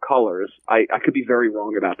multiple colors. I could be very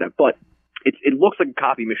wrong about that, but it looks like a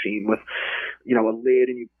copy machine with, a lid,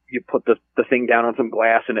 and you put the thing down on some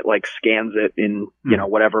glass, and it scans it in,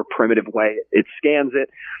 whatever primitive way. It scans it,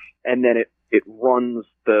 and then it runs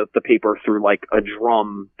the paper through a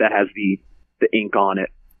drum that has the ink on it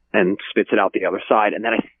and spits it out the other side. And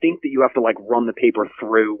then I think that you have to run the paper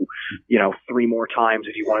through, 3 more times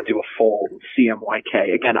if you want to do a full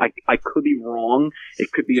CMYK. Again, I could be wrong.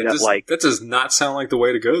 It could be that does not sound like the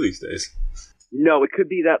way to go these days. No, it could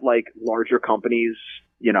be that larger companies,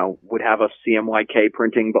 would have a CMYK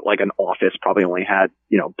printing, but an office probably only had,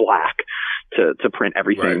 black to print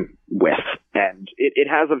everything with. And it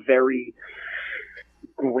has a very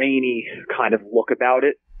grainy kind of look about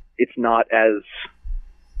it. It's not as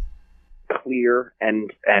clear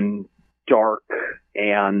and dark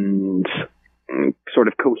and sort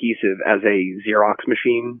of cohesive as a Xerox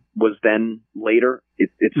machine was then later.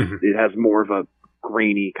 It has more of a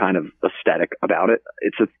grainy kind of aesthetic about it.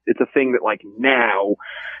 It's a thing that like now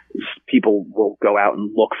people will go out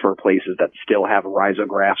and look for places that still have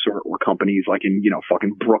risographs or companies like in,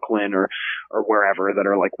 fucking Brooklyn or wherever that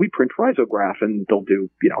are like, we print risograph, and they'll do,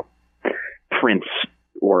 prints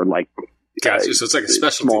or like, gotcha. So it's like a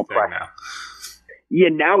specialty thing now. Yeah,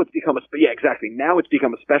 now it's become exactly. Now it's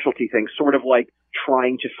become a specialty thing, sort of like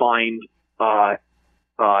trying to find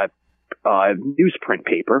newsprint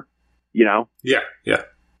paper, Yeah.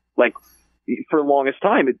 Like for the longest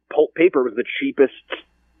time, pulp paper was the cheapest,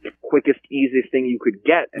 quickest, easiest thing you could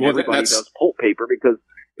get, and everybody does pulp paper because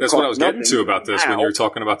that's what I was getting to about this when you were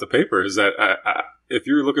talking about the paper. Is that if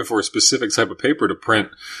you're looking for a specific type of paper to print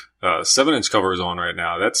 7-inch covers on right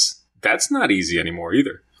now, that's not easy anymore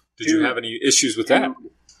either. Did you have any issues with that?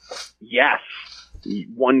 Yes.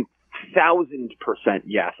 1,000%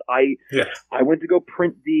 yes. I went to go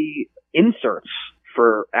print the inserts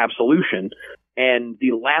for Absolution, and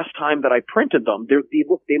the last time that I printed them, they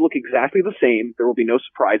look exactly the same. There will be no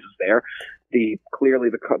surprises there.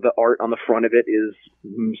 Clearly the art on the front of it is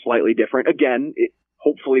slightly different. Again, it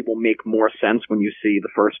hopefully will make more sense when you see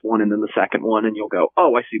the first one and then the second one, and you'll go,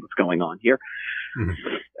 oh, I see what's going on here.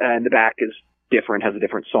 Mm-hmm. And the back is different, has a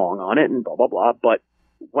different song on it, and blah, blah, blah. But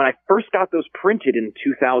when I first got those printed in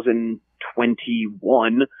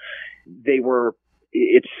 2021,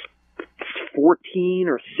 it's 14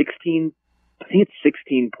 or 16, I think it's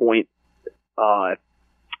 16 point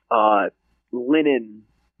linen.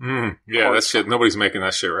 Yeah, that shit, nobody's making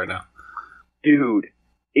that shit right now. Dude,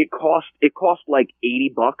 it cost like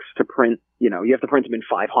 $80 to print, you have to print them in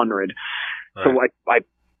 500. Right. So I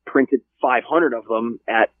printed 500 of them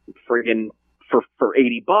at friggin' for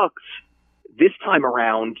 $80. This time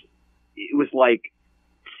around, it was like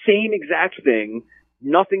same exact thing.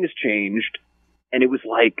 Nothing has changed. And it was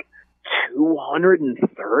like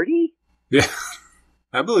 230? Yeah.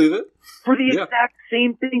 I believe it. For the exact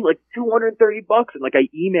same thing, like $230. And like I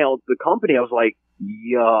emailed the company, I was like,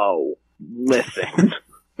 yo, listen.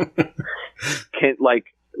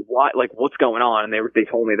 What's going on? And they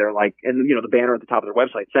told me, they're like, and the banner at the top of their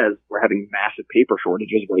website says we're having massive paper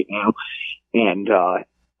shortages right now, and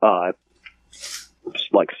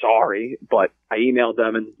just like, sorry, but I emailed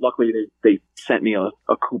them, and luckily they sent me a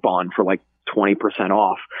coupon for like 20%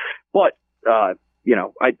 off. But I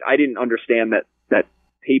didn't understand that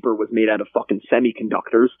paper was made out of fucking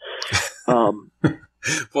semiconductors.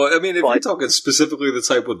 Well, I mean, if you're talking specifically the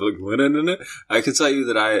type with the linen in it, I can tell you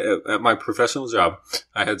that at my professional job,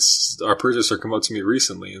 I had our purchaser come up to me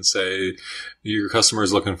recently and say, your customer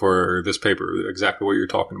is looking for this paper, exactly what you're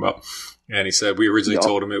talking about. And he said, we originally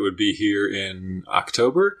told him it would be here in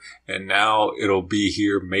October, and now it'll be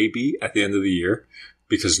here maybe at the end of the year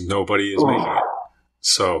because nobody is making it.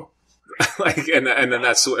 So, and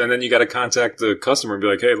then you got to contact the customer and be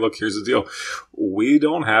like, hey, look, here's the deal. We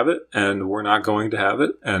don't have it, and we're not going to have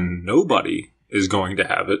it, and nobody is going to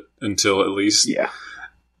have it until at least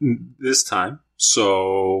this time.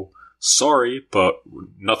 So sorry, but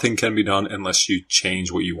nothing can be done unless you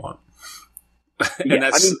change what you want. And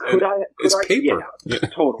it's paper. Yeah,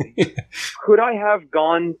 totally. Could I have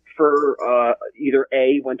gone for either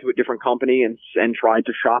went to a different company and tried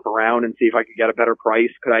to shop around and see if I could get a better price?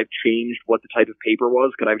 Could I have changed what the type of paper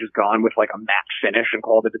was? Could I have just gone with like a matte finish and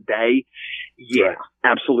called it a day? Yeah,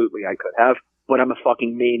 absolutely, I could have. But I'm a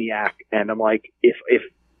fucking maniac, and I'm like, if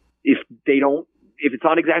it's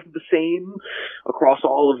not exactly the same across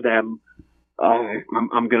all of them,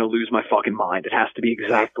 I'm gonna lose my fucking mind. It has to be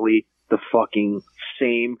exactly the fucking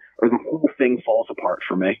same, or the whole thing falls apart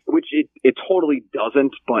for me. Which it totally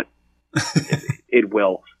doesn't, but it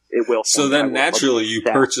will. It will. So then naturally you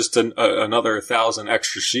purchased another 1,000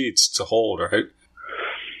 extra sheets to hold, right?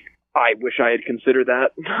 I wish I had considered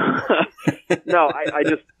that. No, I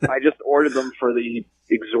just ordered them for the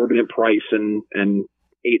exorbitant price and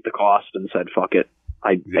ate the cost and said, fuck it.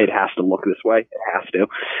 It has to look this way. It has to.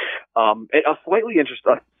 Slightly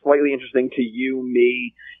interesting to you,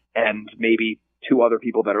 me, and maybe two other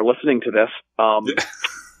people that are listening to this.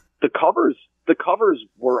 The covers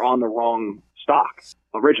were on the wrong stock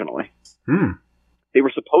originally. They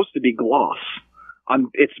were supposed to be gloss.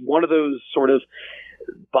 It's one of those sort of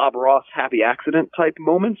Bob Ross happy accident type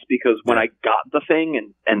moments, because when I got the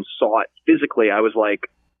thing and saw it physically, I was like,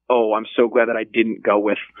 oh, I'm so glad that I didn't go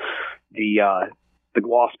with the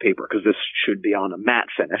gloss paper, because this should be on a matte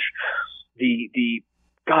finish. The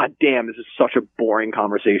God damn, this is such a boring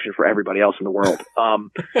conversation for everybody else in the world.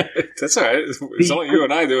 That's all right. It's only you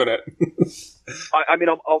and I doing it. I mean,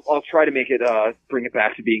 I'll try to make it, bring it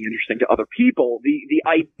back to being interesting to other people. The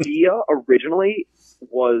idea originally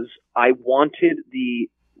was I wanted the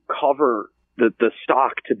cover, the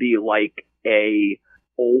stock to be like a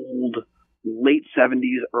old late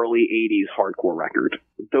 70s, early 80s hardcore record.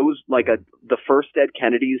 Those, like the first Dead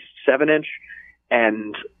Kennedys 7-inch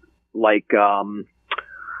and like,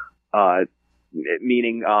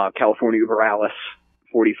 meaning California Uralis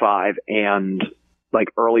 45 and like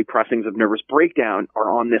early pressings of Nervous Breakdown are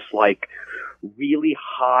on this like really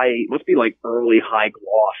high, must be like early high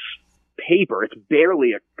gloss paper. It's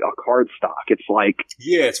barely a card stock. It's like,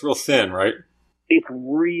 yeah, it's real thin, right? It's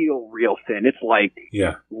real thin. It's like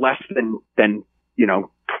less than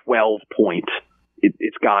 12 point.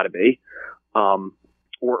 It's got to be,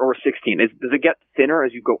 or 16. Does it get thinner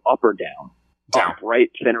as you go up or down? Down. Up, right?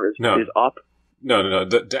 Thinner is up. No.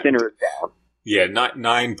 Thinner is down. Yeah,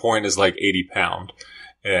 9 point is like 80 pound,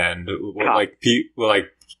 and like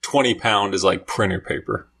 20 pound is like printer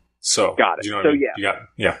paper. So got it. You know what so I mean?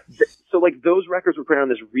 yeah. So like those records were printed on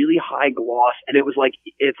this really high gloss, and it was like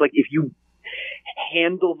it's like if you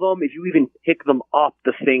handle them, if you even pick them up,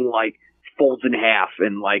 the thing like folds in half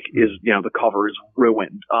and like is the cover is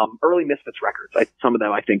ruined. Early Misfits records, some of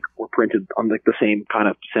them I think were printed on like the same kind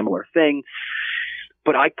of similar thing,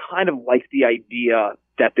 but I kind of liked the idea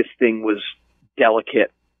that this thing was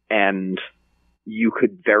delicate and you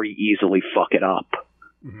could very easily fuck it up.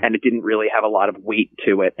 Mm-hmm. And it didn't really have a lot of weight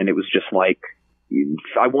to it, and it was just like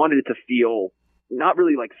I wanted it to feel not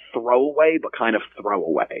really like throwaway, but kind of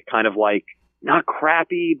throwaway, kind of like not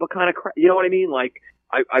crappy, but kind of you know what I mean? Like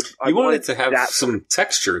I wanted it to have some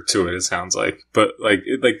texture to it. It sounds like, but like.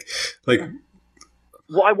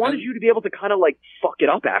 Well, I wanted you to be able to kind of like fuck it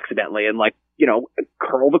up accidentally and like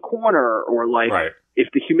curl the corner or like if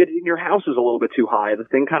the humidity in your house is a little bit too high, the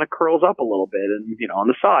thing kind of curls up a little bit and on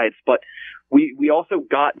the sides. But we also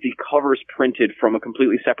got the covers printed from a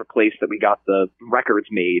completely separate place that we got the records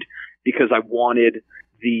made because I wanted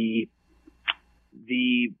the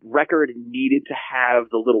record needed to have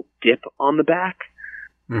the little dip on the back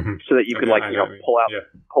so that you could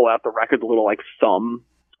pull out the record, the little like thumb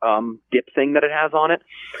dip thing that it has on it.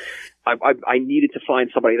 I needed to find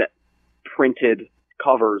somebody that printed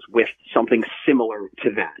covers with something similar to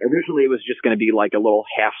that. Originally, it was just going to be like a little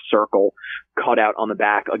half circle cut out on the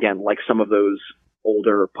back, again, like some of those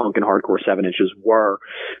older punk and hardcore 7-inches were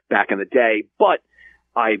back in the day. But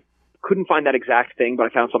I couldn't find that exact thing, but I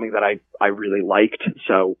found something that I really liked.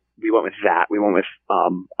 So we went with that. We went with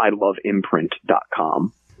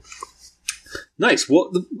iloveimprint.com. Nice. Well,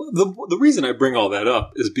 the reason I bring all that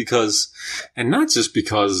up is because, and not just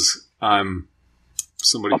because I'm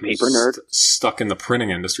somebody who's stuck in the printing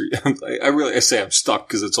industry. I say I'm stuck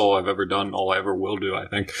because it's all I've ever done, all I ever will do, I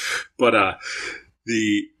think. But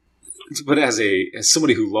as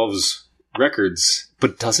somebody who loves records,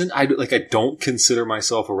 but I don't consider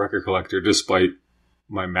myself a record collector despite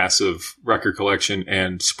my massive record collection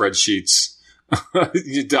and spreadsheets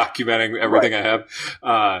documenting everything I have.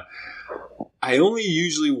 I only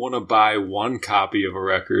usually want to buy one copy of a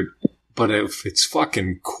record, but if it's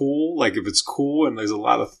fucking cool, like if it's cool and there's a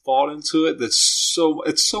lot of thought into it, it's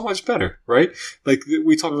so much better, right? Like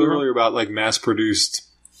we talked earlier about like mass-produced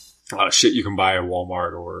shit you can buy at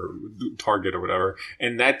Walmart or Target or whatever,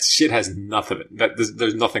 and that shit has nothing.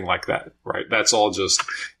 There's nothing like that, right? That's all just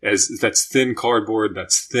that's thin cardboard,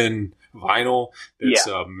 that's thin vinyl, it's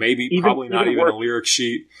probably not even a lyric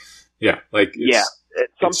sheet. Yeah, like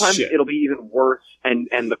sometimes it'll be even worse, and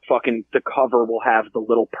the cover will have the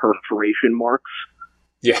little perforation marks.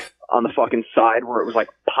 Yeah. On the fucking side where it was like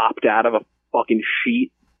popped out of a fucking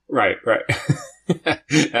sheet. Right.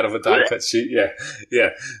 Out of a die cut sheet. Yeah.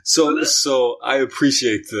 So I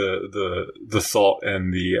appreciate the thought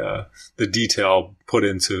and the detail put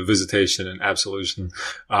into Visitation and Absolution.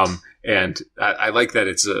 And I like that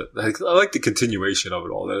I like the continuation of it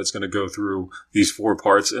all, that it's going to go through these 4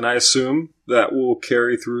 parts, and I assume that will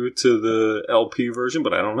carry through to the LP version,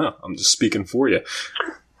 but I don't know. I'm just speaking for you.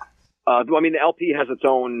 I mean, the LP has its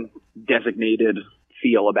own designated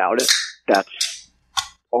feel about it that's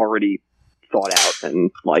already thought out and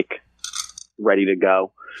like ready to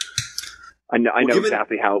go. I know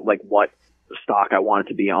exactly how, like, what stock I want it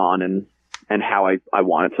to be on and how I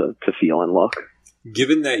want it to feel and look.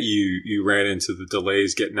 Given that you ran into the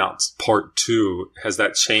delays getting out part 2, has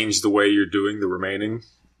that changed the way you're doing the remaining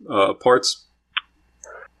parts?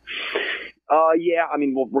 Yeah. I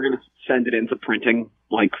mean, we're going to send it into printing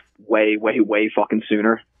like way fucking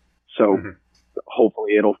sooner. So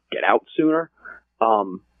hopefully it'll get out sooner.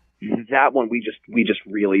 That one we just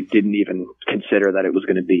really didn't even consider that it was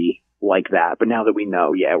going to be like that. But now that we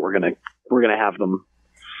know, yeah, we're gonna have them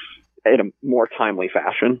in a more timely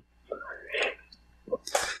fashion.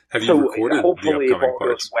 Have you recorded hopefully the upcoming if all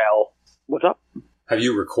parts? goes well. What's up? Have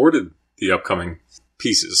you recorded the upcoming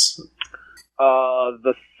pieces?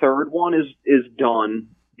 The third one is done.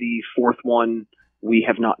 The fourth one we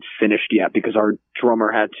have not finished yet because our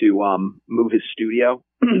drummer had to move his studio,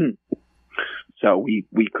 so we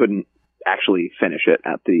couldn't actually finish it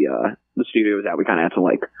at the studio was at. We kind of had to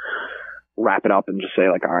like wrap it up and just say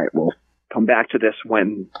like, all right, we'll come back to this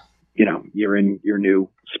when you're in your new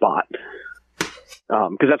spot.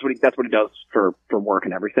 Because that's what he does for work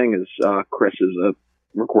and everything. Is Chris is a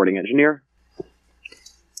recording engineer.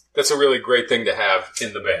 That's a really great thing to have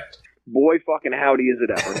in the band. Boy, fucking howdy is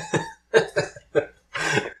it ever!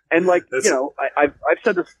 And like I've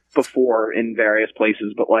said this before in various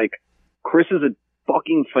places, but like Chris is a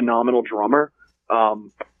fucking phenomenal drummer.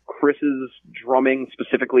 Chris's drumming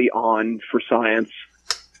specifically on For Science,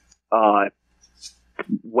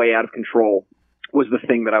 Way Out of Control, was the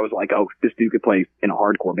thing that I was like, oh, this dude could play in a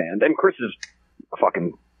hardcore band. And Chris is a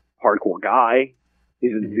fucking hardcore guy.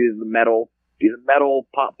 He's a metal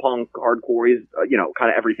pop punk hardcore. He's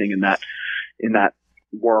kind of everything in that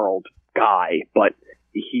world guy, but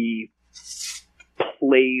he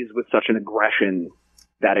plays with such an aggression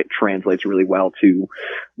that it translates really well to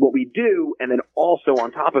what we do. And then also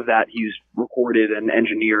on top of that, he's recorded and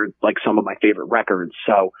engineered like some of my favorite records.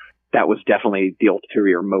 So that was definitely the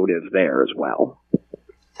ulterior motive there as well.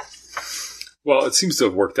 Well, it seems to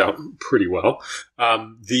have worked out pretty well.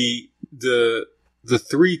 The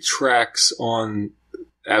 3 tracks on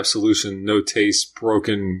Absolution, No Taste,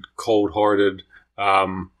 Broken, Cold Hearted.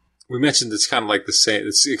 We mentioned it's kind of like the same.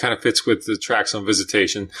 It kind of fits with the tracks on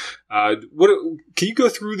Visitation. Can you go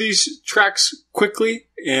through these tracks quickly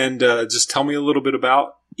and just tell me a little bit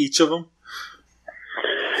about each of them?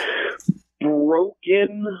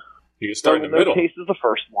 Broken. You can start in the middle. No Taste is the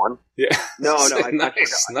first one. Yeah. No.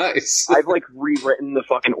 Nice. I've like rewritten the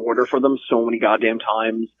fucking order for them so many goddamn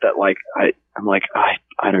times that like I'm like I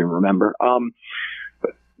don't even remember.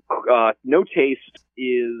 No Taste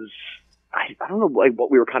is I don't know like what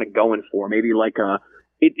we were kind of going for. Maybe like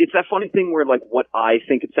it's that funny thing where like what I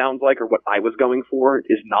think it sounds like or what I was going for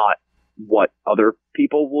is not what other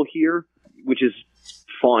people will hear, which is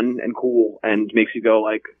fun and cool and makes you go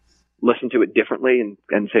like listen to it differently and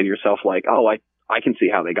say to yourself like, oh, I can see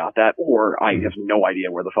how they got that, or I have no idea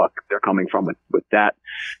where the fuck they're coming from with that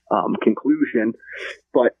conclusion.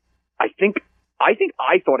 But I think I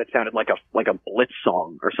thought it sounded like a Blitz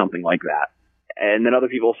song or something like that. And then other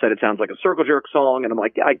people said it sounds like a Circle Jerk song, and I'm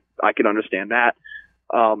like, yeah, I can understand that.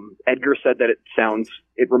 Edgar said that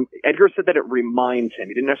Edgar said that it reminds him.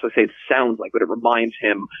 He didn't necessarily say it sounds like, but it reminds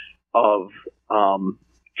him of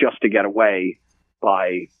Just to Get Away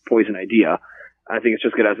by Poison Idea. I think it's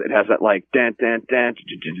just good as it has that like dan dan dan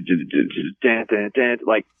dan dan dan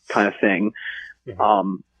like kind of thing.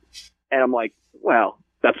 Mm-hmm. And I'm like, well,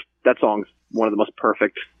 that song's one of the most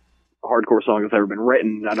perfect hardcore songs that's ever been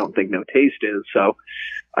written. I don't think No Taste is, so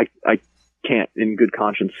I can't in good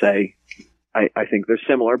conscience say I think they're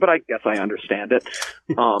similar, but I guess I understand it.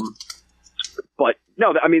 But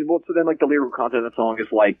no, I mean, well, so then like the lyrical content of the song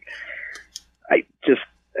is like, I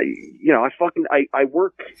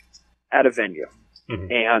work at a venue,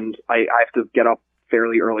 mm-hmm. and I have to get up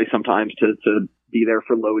fairly early sometimes to be there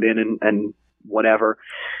for load in and whatever.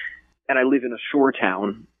 And I live in a shore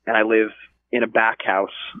town, and I live in a back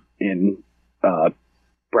house in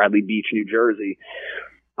Bradley Beach, New Jersey.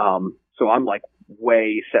 So I'm like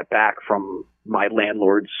way set back from my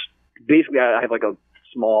landlord's. Basically, I have like a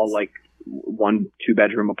small, like 1-2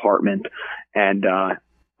 bedroom apartment, and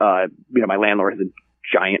my landlord has a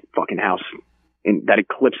giant fucking house that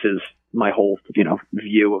eclipses my whole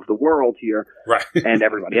view of the world here, right? And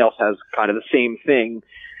everybody else has kind of the same thing.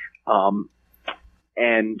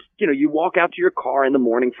 And you walk out to your car in the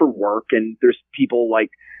morning for work, and there's people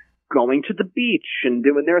like going to the beach and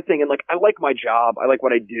doing their thing. And like, I like my job. I like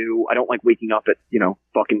what I do. I don't like waking up at,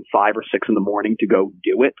 fucking 5 or 6 in the morning to go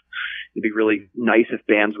do it. It'd be really nice if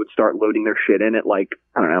bands would start loading their shit in at like,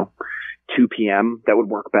 I don't know, 2 p.m. That would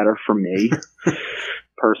work better for me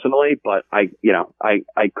personally. But I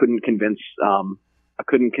couldn't convince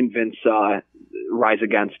Rise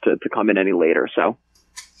Against to come in any later. So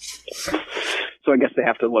I guess they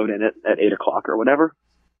have to load in at 8 o'clock or whatever.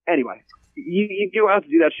 Anyway, you go out to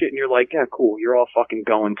do that shit and you're like, yeah, cool. You're all fucking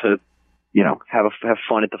going to, have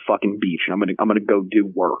fun at the fucking beach. And I'm going to go do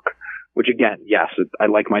work, which again, yes, I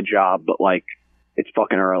like my job, but like it's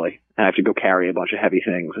fucking early and I have to go carry a bunch of heavy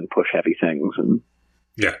things and push heavy things. And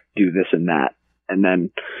do this and that, and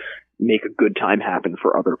then make a good time happen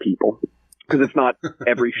for other people. Because it's not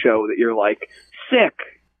every show that you're like, sick,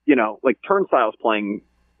 you know, like Turnstile's playing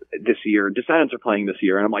this year, Descendants are playing this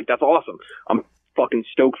year, and I'm like, that's awesome. I'm fucking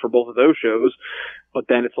stoked for both of those shows. But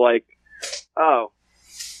then it's like, oh,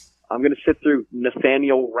 I'm going to sit through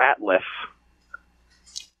Nathaniel Ratliff.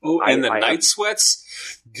 Oh, and the Night Sweats?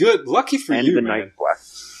 Good. Lucky for you, the man. Night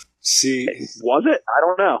Sweats. See. Was it? I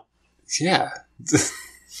don't know. Yeah.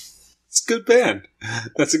 It's a good band.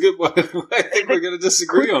 That's a good one. I think we're going to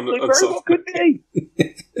disagree on something. Well could be.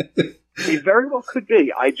 It very well could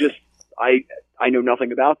be. I know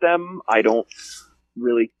nothing about them. I don't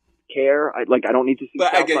really care. I don't need to see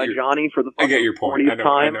Southside Johnny for the I get your point. I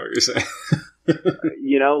know what you're saying.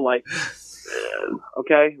 You know, like,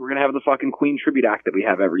 okay, we're going to have the fucking Queen tribute act that we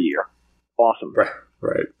have every year. Awesome.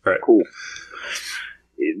 Right. Cool.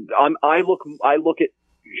 I look at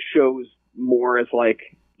shows more as like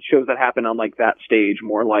shows that happen on like that stage,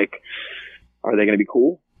 more like, are they going to be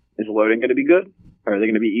cool? Is the loading going to be good? Are they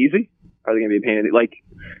going to be easy? Are they going to be a pain in the, like,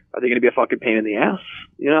 are they going to be a fucking pain in the ass?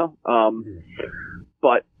 You know?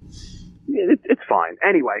 But it's fine.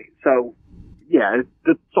 Anyway, so yeah,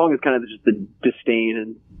 the song is kind of just the disdain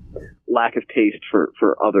and lack of taste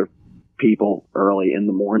for other people early in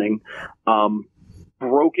the morning.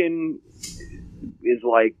 Broken is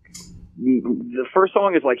like, the first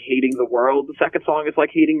song is like hating the world. The second song is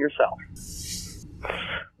like hating yourself.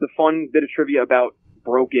 The fun bit of trivia about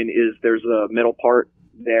Broken is there's a middle part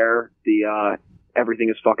there. The everything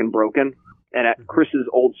is fucking broken. And at Chris's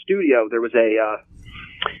old studio, there was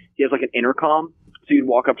he has like an intercom. So you'd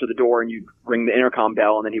walk up to the door and you'd ring the intercom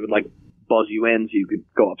bell, and then he would like buzz you in so you could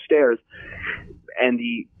go upstairs. And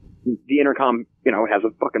the intercom, you know, has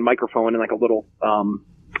a fucking microphone and like a little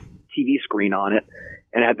TV screen on it,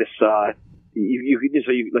 and it had this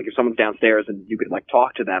you like if someone's downstairs and you could like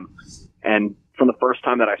talk to them. And from the first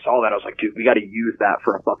time that I saw that, I was like, dude, we got to use that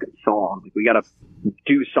for a fucking song. Like, we got to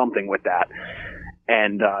do something with that.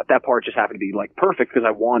 And that part just happened to be like perfect because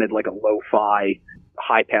I wanted like a lo-fi,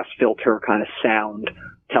 high-pass filter kind of sound,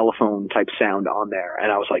 telephone type sound on there.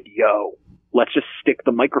 And I was like, yo, let's just stick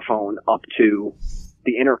the microphone up to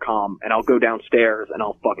the intercom, and I'll go downstairs and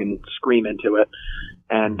I'll fucking scream into it,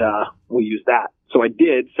 and we'll use that. So I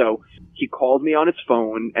did. So he called me on his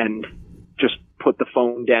phone and just put the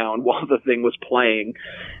phone down while the thing was playing.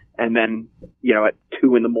 And then, you know, at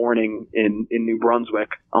 2 a.m. in New Brunswick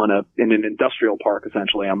in an industrial park,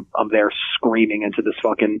 essentially, I'm there screaming into this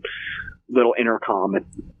fucking little intercom at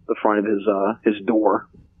the front of his door.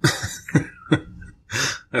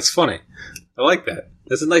 That's funny. I like that.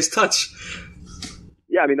 That's a nice touch.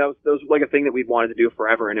 Yeah, I mean, that was like a thing that we'd wanted to do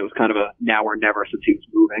forever, and it was kind of a now or never since he was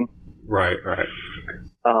moving. Right.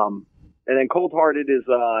 And then Cold Hearted is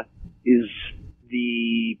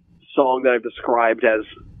the song that I've described as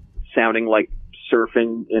sounding like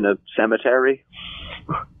surfing in a cemetery.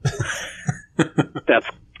 That's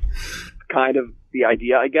kind of the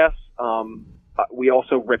idea, I guess. We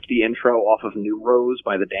also ripped the intro off of New Rose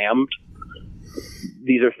by The Damned.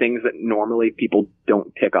 These are things that normally people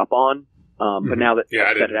don't pick up on. But now that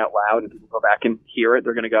I said it out loud and people go back and hear it,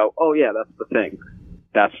 they're going to go, oh yeah, that's the thing.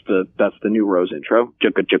 That's the New Rose intro.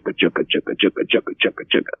 Jukka, jukka, jukka, jukka, jukka, jukka, jukka,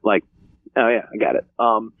 jukka. Like, oh yeah, I got it.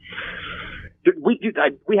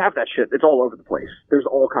 We have that shit. It's all over the place. There's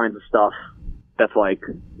all kinds of stuff that's like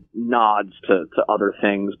nods to other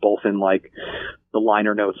things, both in like the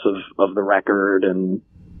liner notes of the record and,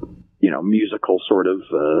 you know, musical sort of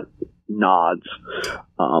nods.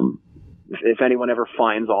 If anyone ever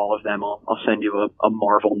finds all of them, I'll send you a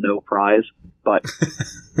Marvel no prize. But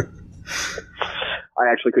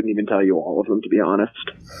I actually couldn't even tell you all of them, to be honest.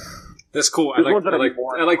 That's cool. I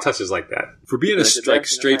like touches like that. For being a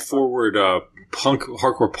straightforward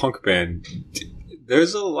hardcore punk band,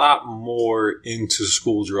 there's a lot more into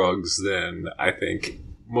school drugs than I think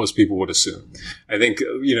most people would assume. I think,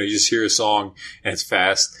 you know, you just hear a song and it's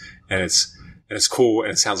fast and it's cool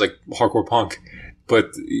and it sounds like hardcore punk.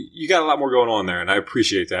 But you got a lot more going on there, and I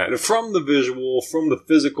appreciate that. And from the visual, from the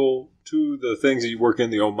physical, to the things that you work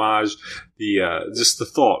in, the homage, just the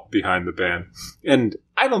thought behind the band. And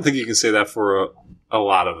I don't think you can say that for a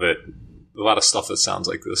lot of it, a lot of stuff that sounds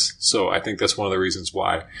like this. So I think that's one of the reasons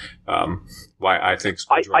why I think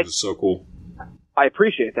School Drugs is so cool. I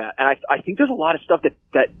appreciate that. And I think there's a lot of stuff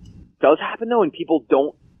that does happen, though, and people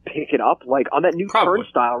don't pick it up. Like, on that new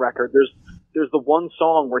Turnstile record, there's the one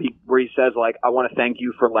song where he says, like, I want to thank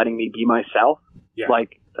you for letting me be myself. Yeah.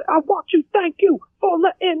 Like, I want to thank you for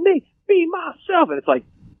letting me be myself. And it's like,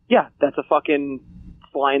 yeah, that's a fucking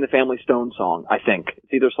Sly and the Family Stone song, I think.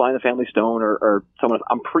 It's either Sly and the Family Stone or someone else.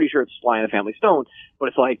 I'm pretty sure it's Sly and the Family Stone, but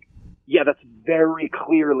it's like, yeah, that's very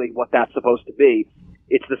clearly what that's supposed to be.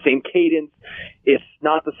 It's the same cadence. It's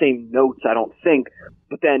not the same notes, I don't think.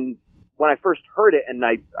 But then when I first heard it and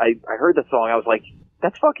I heard the song, I was like,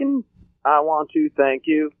 that's fucking, I want to thank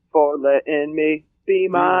you for letting me be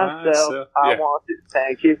myself. I want to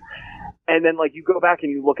thank you. And then, like, you go back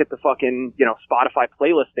and you look at the fucking, Spotify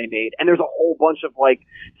playlist they made, and there's a whole bunch of, like,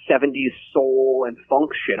 70s soul and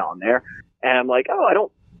funk shit on there. And I'm like, oh, I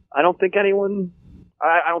don't think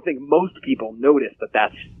most people noticed that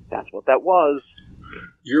that's what that was.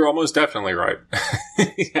 You're almost definitely right.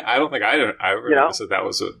 I don't think I ever noticed that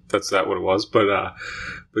that's what it was. But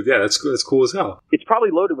yeah, that's cool as hell. It's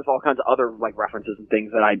probably loaded with all kinds of other, like, references and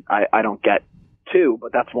things that I don't get too,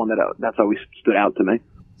 but that's one that's always stood out to me.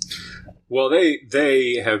 Well,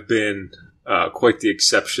 they have been quite the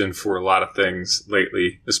exception for a lot of things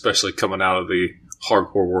lately, especially coming out of the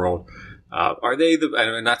hardcore world. Are they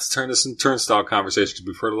not to turn this into turnstile conversation because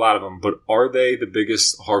we've heard a lot of them, but are they the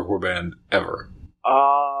biggest hardcore band ever?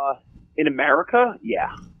 In America, yeah.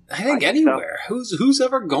 I think anywhere. So. Who's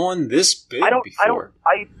ever gone this big before?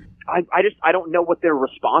 I don't know what their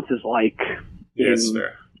response is like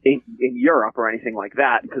in Europe or anything like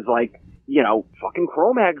that, because, like, fucking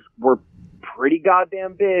Cro-Mags were pretty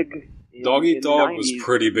goddamn big. Dog Eat Dog was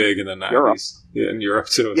pretty big in the 90s. Europe. Yeah, in Europe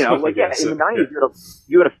too. In the 90s,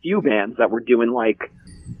 you had a few bands that were doing, like,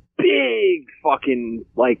 big fucking,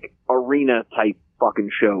 like, arena type fucking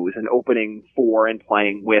shows and opening for and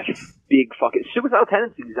playing with big fucking Suicidal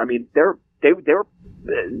Tendencies. I mean, they were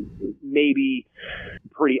maybe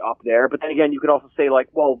pretty up there, but then again, you could also say, like,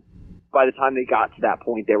 well, by the time they got to that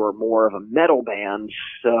point, they were more of a metal band.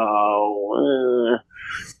 So,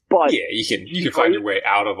 but yeah, you can find your way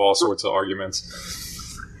out of all sorts of arguments.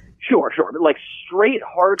 Sure, but like straight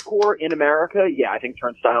hardcore in America, yeah, I think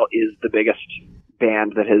Turnstile is the biggest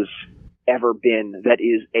band that has ever been. That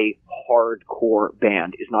is a hardcore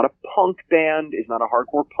band. Is not a punk band. Is not a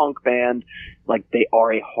hardcore punk band. Like, they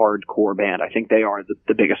are a hardcore band. I think they are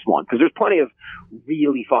the biggest one, because there's plenty of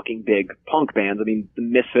really fucking big punk bands. I mean, the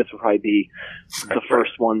Misfits would probably be the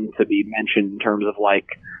first one to be mentioned in terms of, like,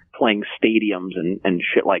 playing stadiums and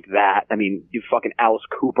shit like that. I mean, you fucking Alice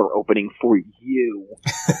Cooper opening for you.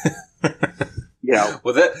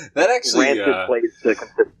 Well, that actually Rancid plays to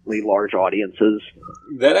consistently large audiences.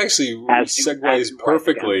 That actually segues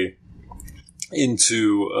perfectly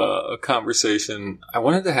into a conversation I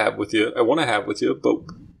want to have with you, but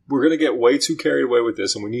we're going to get way too carried away with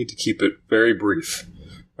this, and we need to keep it very brief.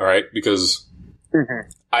 All right, because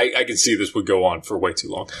I can see this would go on for way too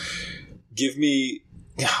long.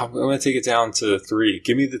 I'm going to take it down to 3.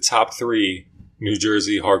 Give me the top 3 New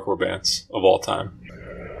Jersey hardcore bands of all time.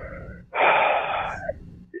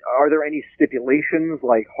 Are there any stipulations,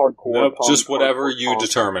 like hardcore? Nope, punk, just whatever you punk?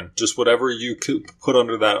 determine. Just whatever you could put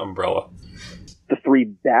under that umbrella. The 3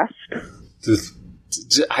 best?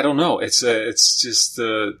 I don't know. It's just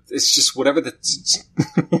whatever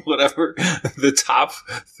whatever the top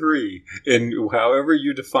 3, and however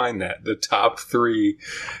you define that, the top 3,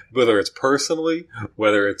 whether it's personally,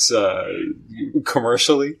 whether it's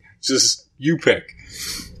commercially, just you pick.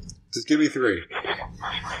 Just give me 3.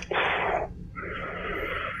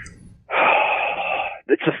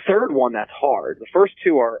 It's the third one that's hard. The first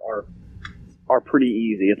 2 are pretty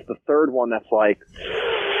easy. It's the third one that's like,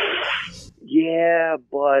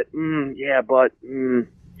 but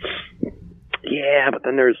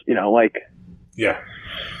then there's, like... Yeah.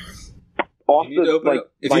 Also,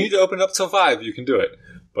 if you need to open up till 5, you can do it.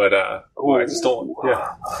 But, I just don't...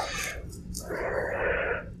 Yeah.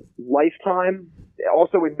 Lifetime,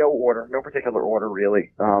 also in no particular order,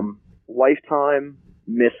 really. Lifetime,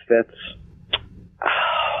 Misfits...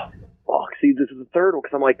 Fuck, see, this is the third one,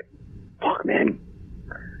 because I'm like, fuck, man,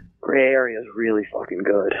 Gray Area is really fucking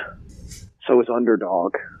good. So is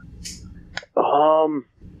Underdog. Fuck.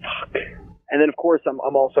 And then, of course, I'm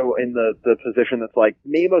also in the position that's like,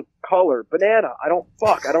 name a color, banana, I don't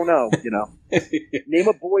know, Name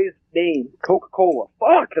a boy's name, Coca-Cola.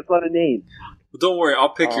 Fuck, that's not a name. Well, don't worry,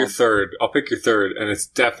 I'll pick your third, and it's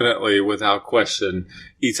definitely, without question,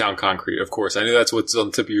 E-Town Concrete, of course. I knew that's what's on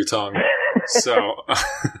the tip of your tongue. So,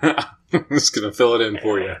 I'm just going to fill it in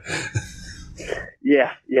for you.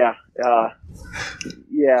 Yeah.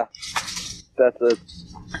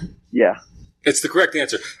 It's the correct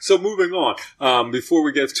answer. So, moving on, before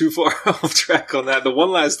we get too far off track on that, the one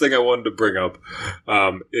last thing I wanted to bring up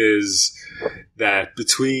is that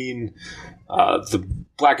between the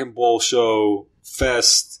Black and Bull show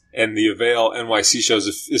Fest and the Avail NYC shows,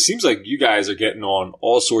 it seems like you guys are getting on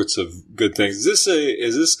all sorts of good things.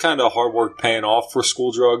 Is this kind of hard work paying off for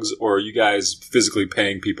School Drugs, or are you guys physically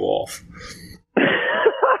paying people off?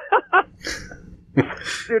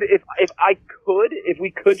 Dude, if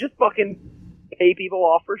we could just fucking pay people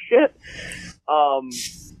off for shit,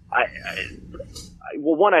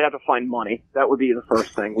 well, one, I'd have to find money. That would be the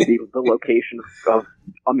first thing, would be the location of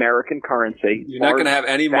American currency. You're not going to have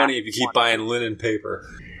any money if you keep buying linen paper.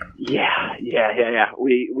 Yeah.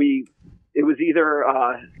 It was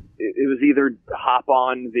either hop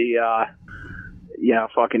on the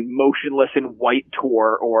fucking Motionless in White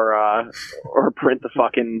tour or print the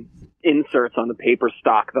fucking inserts on the paper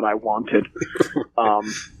stock that I wanted.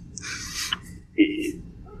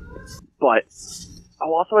 But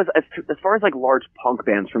also, as far as like large punk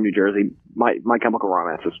bands from New Jersey, My Chemical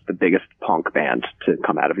Romance is the biggest punk band to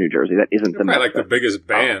come out of New Jersey. That isn't the like the biggest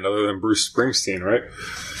band other than Bruce Springsteen, right?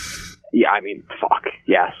 Yeah, I mean, fuck.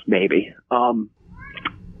 Yes, maybe.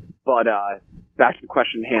 But back to the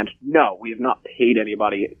question at hand. No, we have not paid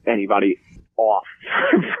anybody off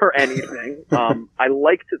for anything. I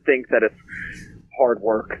like to think that it's hard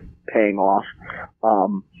work paying off.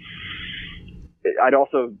 I'd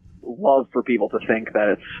also love for people to think that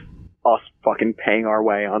it's us fucking paying our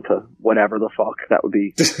way onto whatever the fuck. That would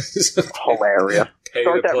be hilarious.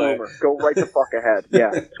 Start that rumor. Go right the fuck ahead.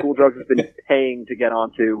 Yeah, School Drugs has been paying to get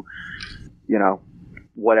onto,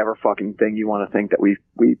 whatever fucking thing you want to think that we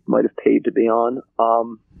might have paid to be on.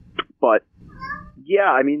 But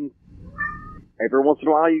yeah, I mean, every once in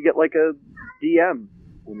a while you get like a DM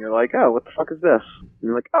and you're like, oh, what the fuck is this? And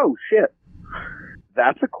you're like, oh shit,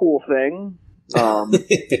 that's a cool thing.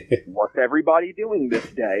 What's everybody doing this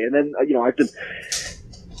day? And then, I have to,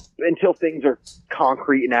 until things are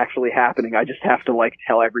concrete and actually happening, I just have to like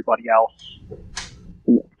tell everybody else,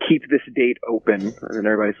 keep this date open. And then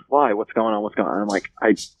everybody's like, why? What's going on? And I'm like,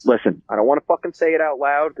 listen, I don't want to fucking say it out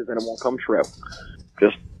loud because then it won't come true.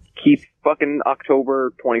 Just keep fucking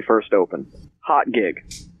October 21st open. Hot gig.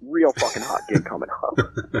 Real fucking hot gig coming up.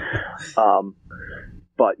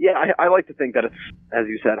 But yeah, I like to think that it's, as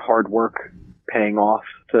you said, hard work paying off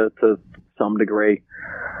to some degree.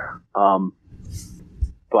 But,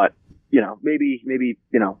 maybe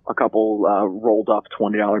a couple rolled up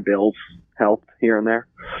 $20 bills helped here and there.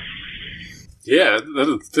 Yeah,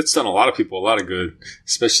 that's done a lot of people a lot of good,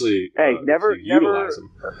 especially never utilize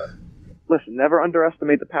them. Listen, never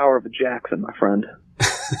underestimate the power of a Jackson, my friend.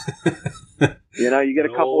 You get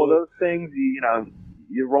a couple of those things, you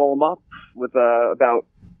roll them up with about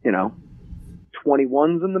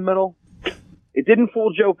 21s in the middle. It didn't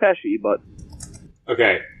fool Joe Pesci, but...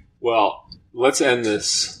 Okay, well, let's end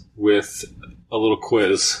this with a little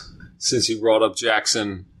quiz. Since you brought up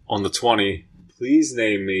Jackson on the 20, please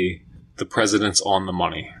name me the presidents on the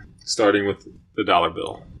money, starting with the dollar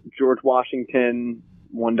bill. George Washington,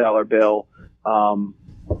 $1 bill.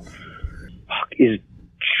 Is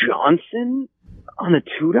Johnson on the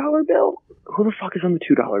 $2 bill? Who the fuck is on the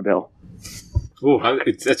 $2 bill? Oh,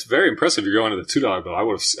 that's very impressive. You're going to the $2 bill. I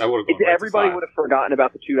would have gone right. Everybody would have forgotten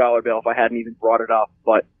about the $2 bill if I hadn't even brought it up.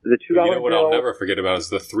 But the $2 bill. You know what I'll never forget about is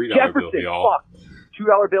the $3 bill. Y'all. Fuck.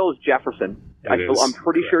 $2 bill is Jefferson. I'm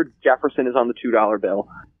pretty sure Jefferson is on the $2 bill.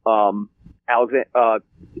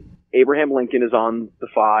 Abraham Lincoln is on the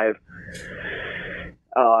 5.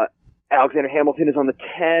 Alexander Hamilton is on the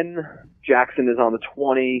 10. Jackson is on the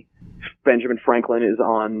 20. Benjamin Franklin is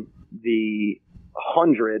on the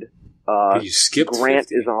 100. You skipped Grant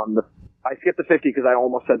 50. is on the... I skipped the 50 because I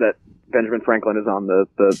almost said that Benjamin Franklin is on the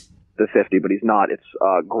 50, but he's not. It's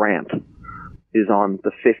Grant is on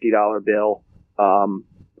the $50 bill.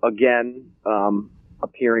 Again,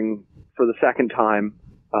 appearing for the second time,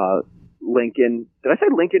 Lincoln. Did I say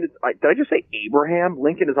Lincoln? Did I just say Abraham?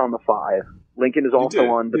 Lincoln is on the 5. Lincoln is also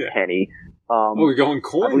on the penny. We're going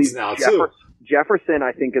coins now too. Jefferson,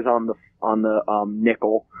 I think, is on the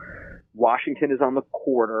nickel. Washington is on the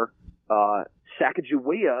quarter.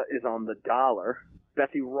 Sacagawea is on the dollar.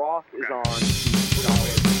 Betsy Ross is on the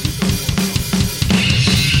dollar.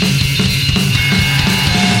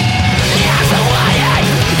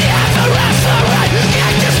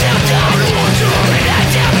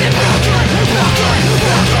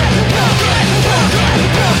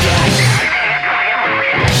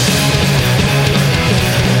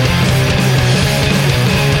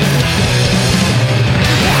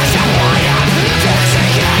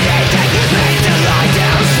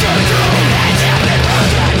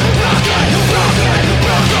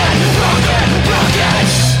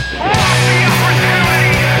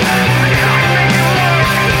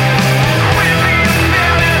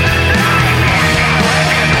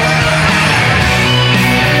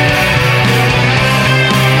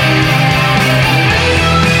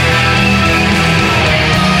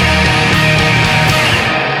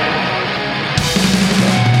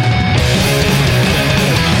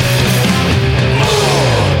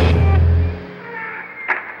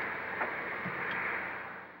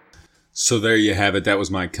 So there you have it. That was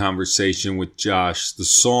my conversation with Josh. The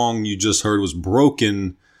song you just heard was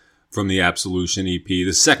Broken from the Absolution EP,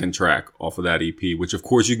 the second track off of that EP, which of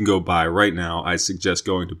course you can go buy right now. I suggest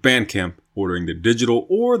going to Bandcamp, ordering the digital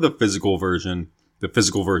or the physical version. The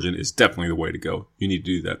physical version is definitely the way to go. You need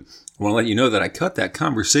to do that. I want to let you know that I cut that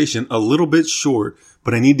conversation a little bit short,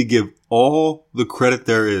 but I need to give all the credit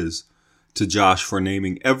there is to Josh for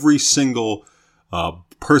naming every single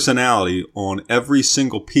personality on every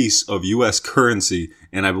single piece of U.S. currency.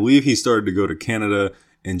 And I believe he started to go to Canada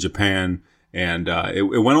and Japan. And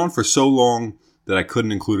it went on for so long that I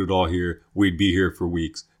couldn't include it all here. We'd be here for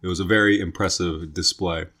weeks. It was a very impressive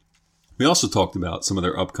display. We also talked about some of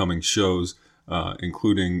their upcoming shows,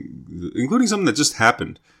 including something that just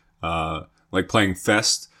happened, like playing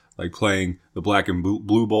Fest, like playing the Black and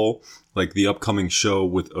Blue Bowl, like the upcoming show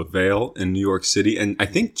with Avail in New York City. And I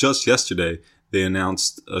think just yesterday, they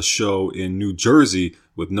announced a show in New Jersey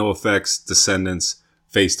with NoFX, Descendants,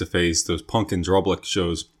 Face to Face, those Punk and Drublic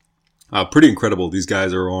shows. Pretty incredible. These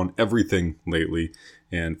guys are on everything lately,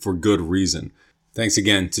 and for good reason. Thanks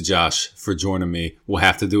again to Josh for joining me. We'll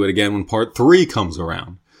have to do it again when part 3 comes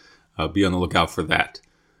around. Be on the lookout for that.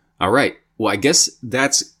 All right. Well, I guess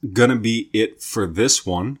that's going to be it for this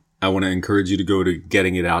one. I want to encourage you to go to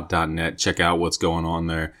gettingitout.net, check out what's going on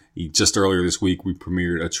there. Just earlier this week, we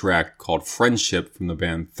premiered a track called Friendship from the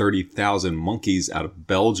band 30,000 Monkeys out of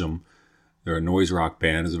Belgium. They're a noise rock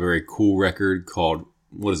band. It's a very cool record called,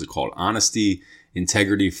 what is it called? Honesty,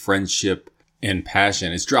 Integrity, Friendship, and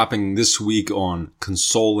Passion. It's dropping this week on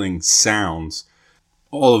Consoling Sounds.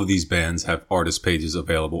 All of these bands have artist pages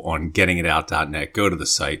available on gettingitout.net. Go to the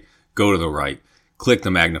site, go to the right, click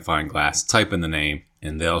the magnifying glass, type in the name,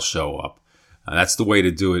 and they'll show up. That's the way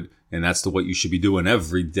to do it. And that's what you should be doing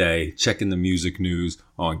every day, checking the music news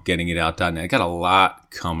on gettingitout.net. I got a lot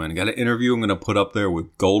coming. I got an interview I'm going to put up there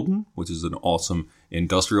with Golden, which is an awesome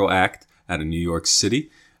industrial act out of New York City.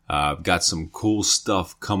 I've got some cool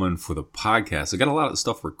stuff coming for the podcast. I got a lot of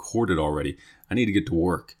stuff recorded already. I need to get to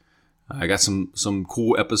work. I got some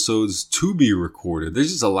cool episodes to be recorded.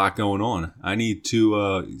 There's just a lot going on. I need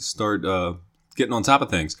to start getting on top of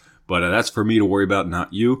things. But that's for me to worry about,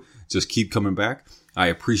 not you. Just keep coming back. I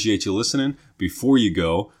appreciate you listening. Before you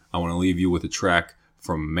go, I want to leave you with a track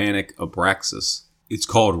from Manic Abraxas. It's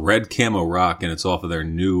called Red Camo Rock, and it's off of their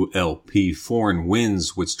new LP, Foreign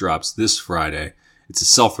Winds, which drops this Friday. It's a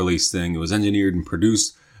self-release thing. It was engineered and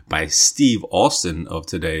produced by Steve Austin of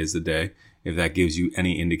Today Is the Day. If that gives you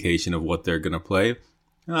any indication of what they're going to play,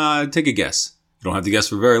 take a guess. You don't have to guess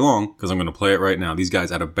for very long, because I'm going to play it right now. These guys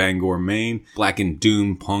out of Bangor, Maine. Black and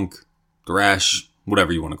doom, punk, thrash,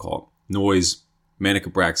 whatever you want to call it. Noise. Manic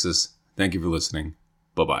Abraxas. Thank you for listening.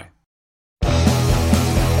 Bye-bye.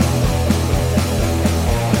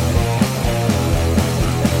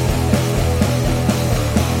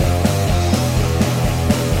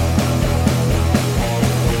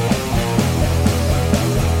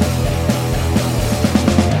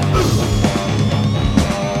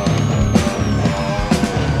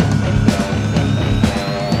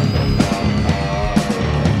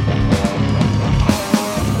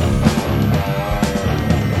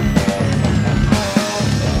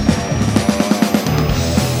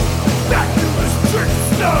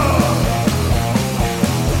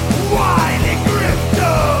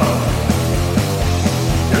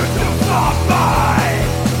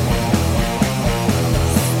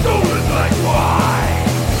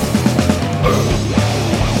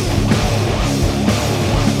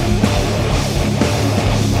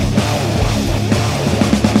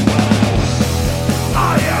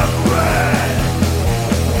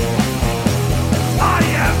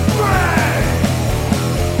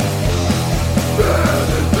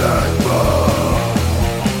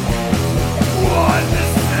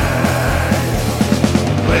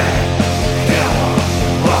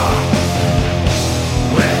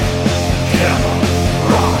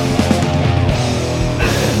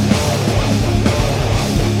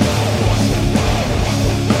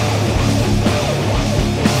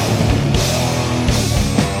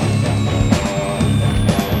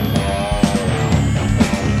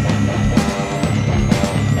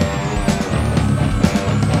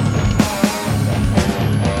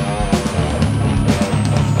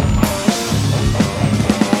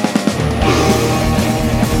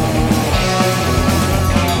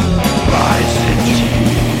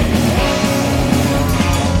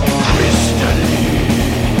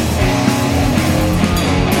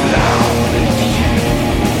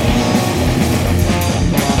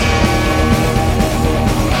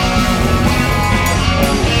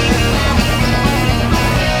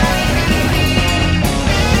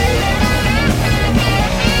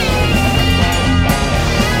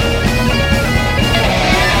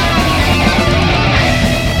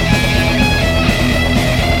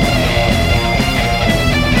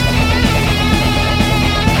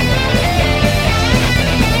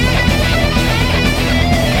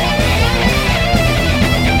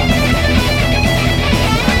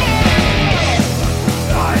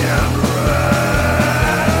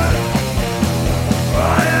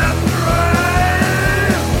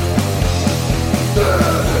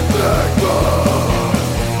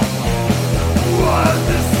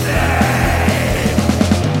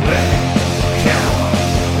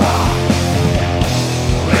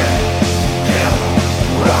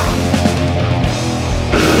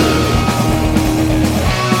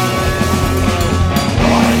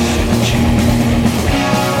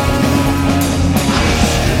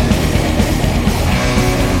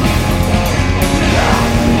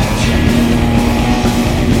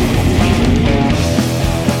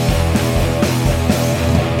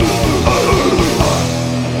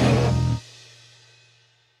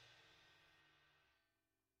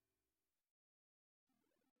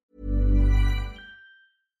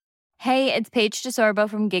 Hey, it's Paige DeSorbo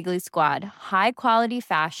from Giggly Squad. High quality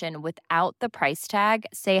fashion without the price tag.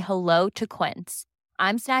 Say hello to Quince.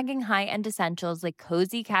 I'm snagging high-end essentials like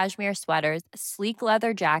cozy cashmere sweaters, sleek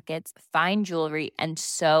leather jackets, fine jewelry, and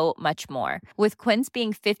so much more. With Quince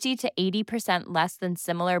being 50 to 80% less than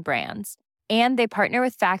similar brands. And they partner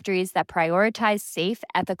with factories that prioritize safe,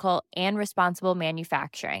 ethical, and responsible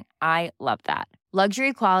manufacturing. I love that.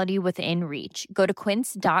 Luxury quality within reach. Go to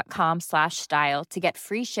quince.com/style to get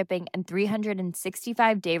free shipping and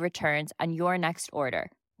 365-day returns on your next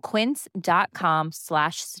order.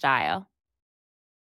 Quince.com/style.